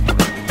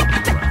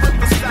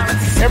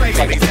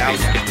 Everybody now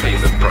pay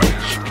the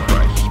price.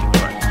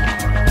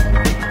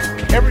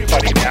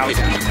 Everybody now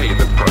pay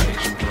the price.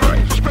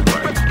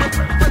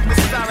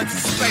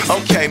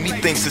 Okay,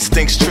 methinks it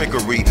stinks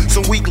trickery.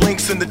 Some weak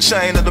links in the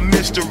chain of the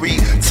mystery.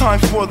 Time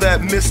for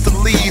that mist to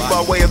leave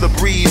by way of the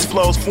breeze.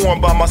 Flows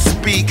formed by my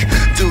speak.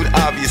 Dude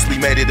obviously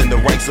made it in the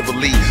ranks of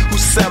elite, who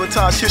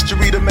sabotage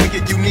history to make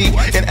it unique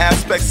in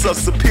aspects of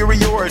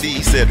superiority.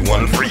 He said,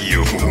 one for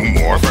you,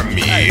 more for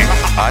me.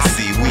 I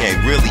see we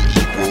ain't really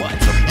equal.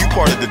 You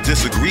part of the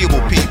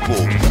disagreeable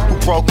people who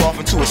broke off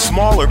into a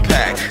smaller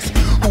pack,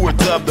 who were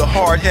dubbed the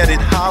hard-headed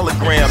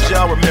holograms.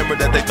 Y'all remember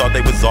that they thought they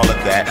was all of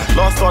that,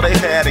 lost all they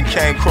had and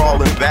came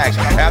crawling back.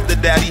 After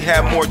that he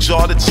had more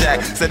jaw to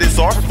jack, said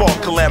it's our fault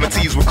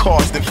calamities were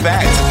caused in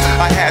fact.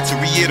 I had to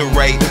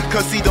reiterate,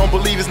 cause he don't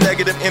believe his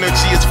negative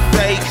energy is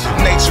fake.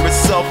 Nature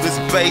itself is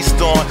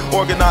based on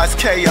organized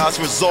chaos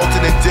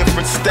resulting in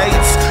different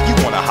states. You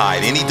wanna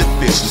hide any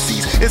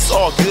deficiencies, it's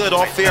all good,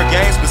 all fair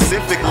game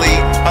specifically.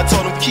 I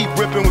told him keep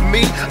ripping with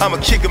me,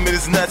 I'ma kick him in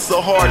his nuts so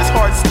hard his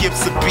heart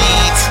skips a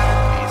beat.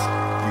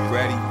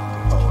 Ready?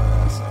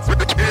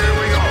 Here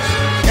we go.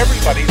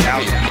 Everybody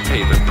now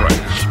pay the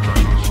price.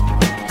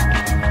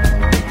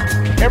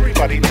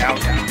 Everybody now.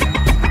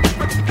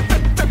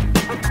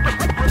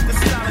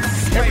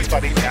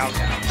 Everybody now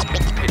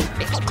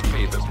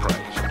pay the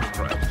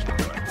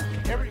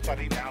price.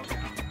 Everybody now.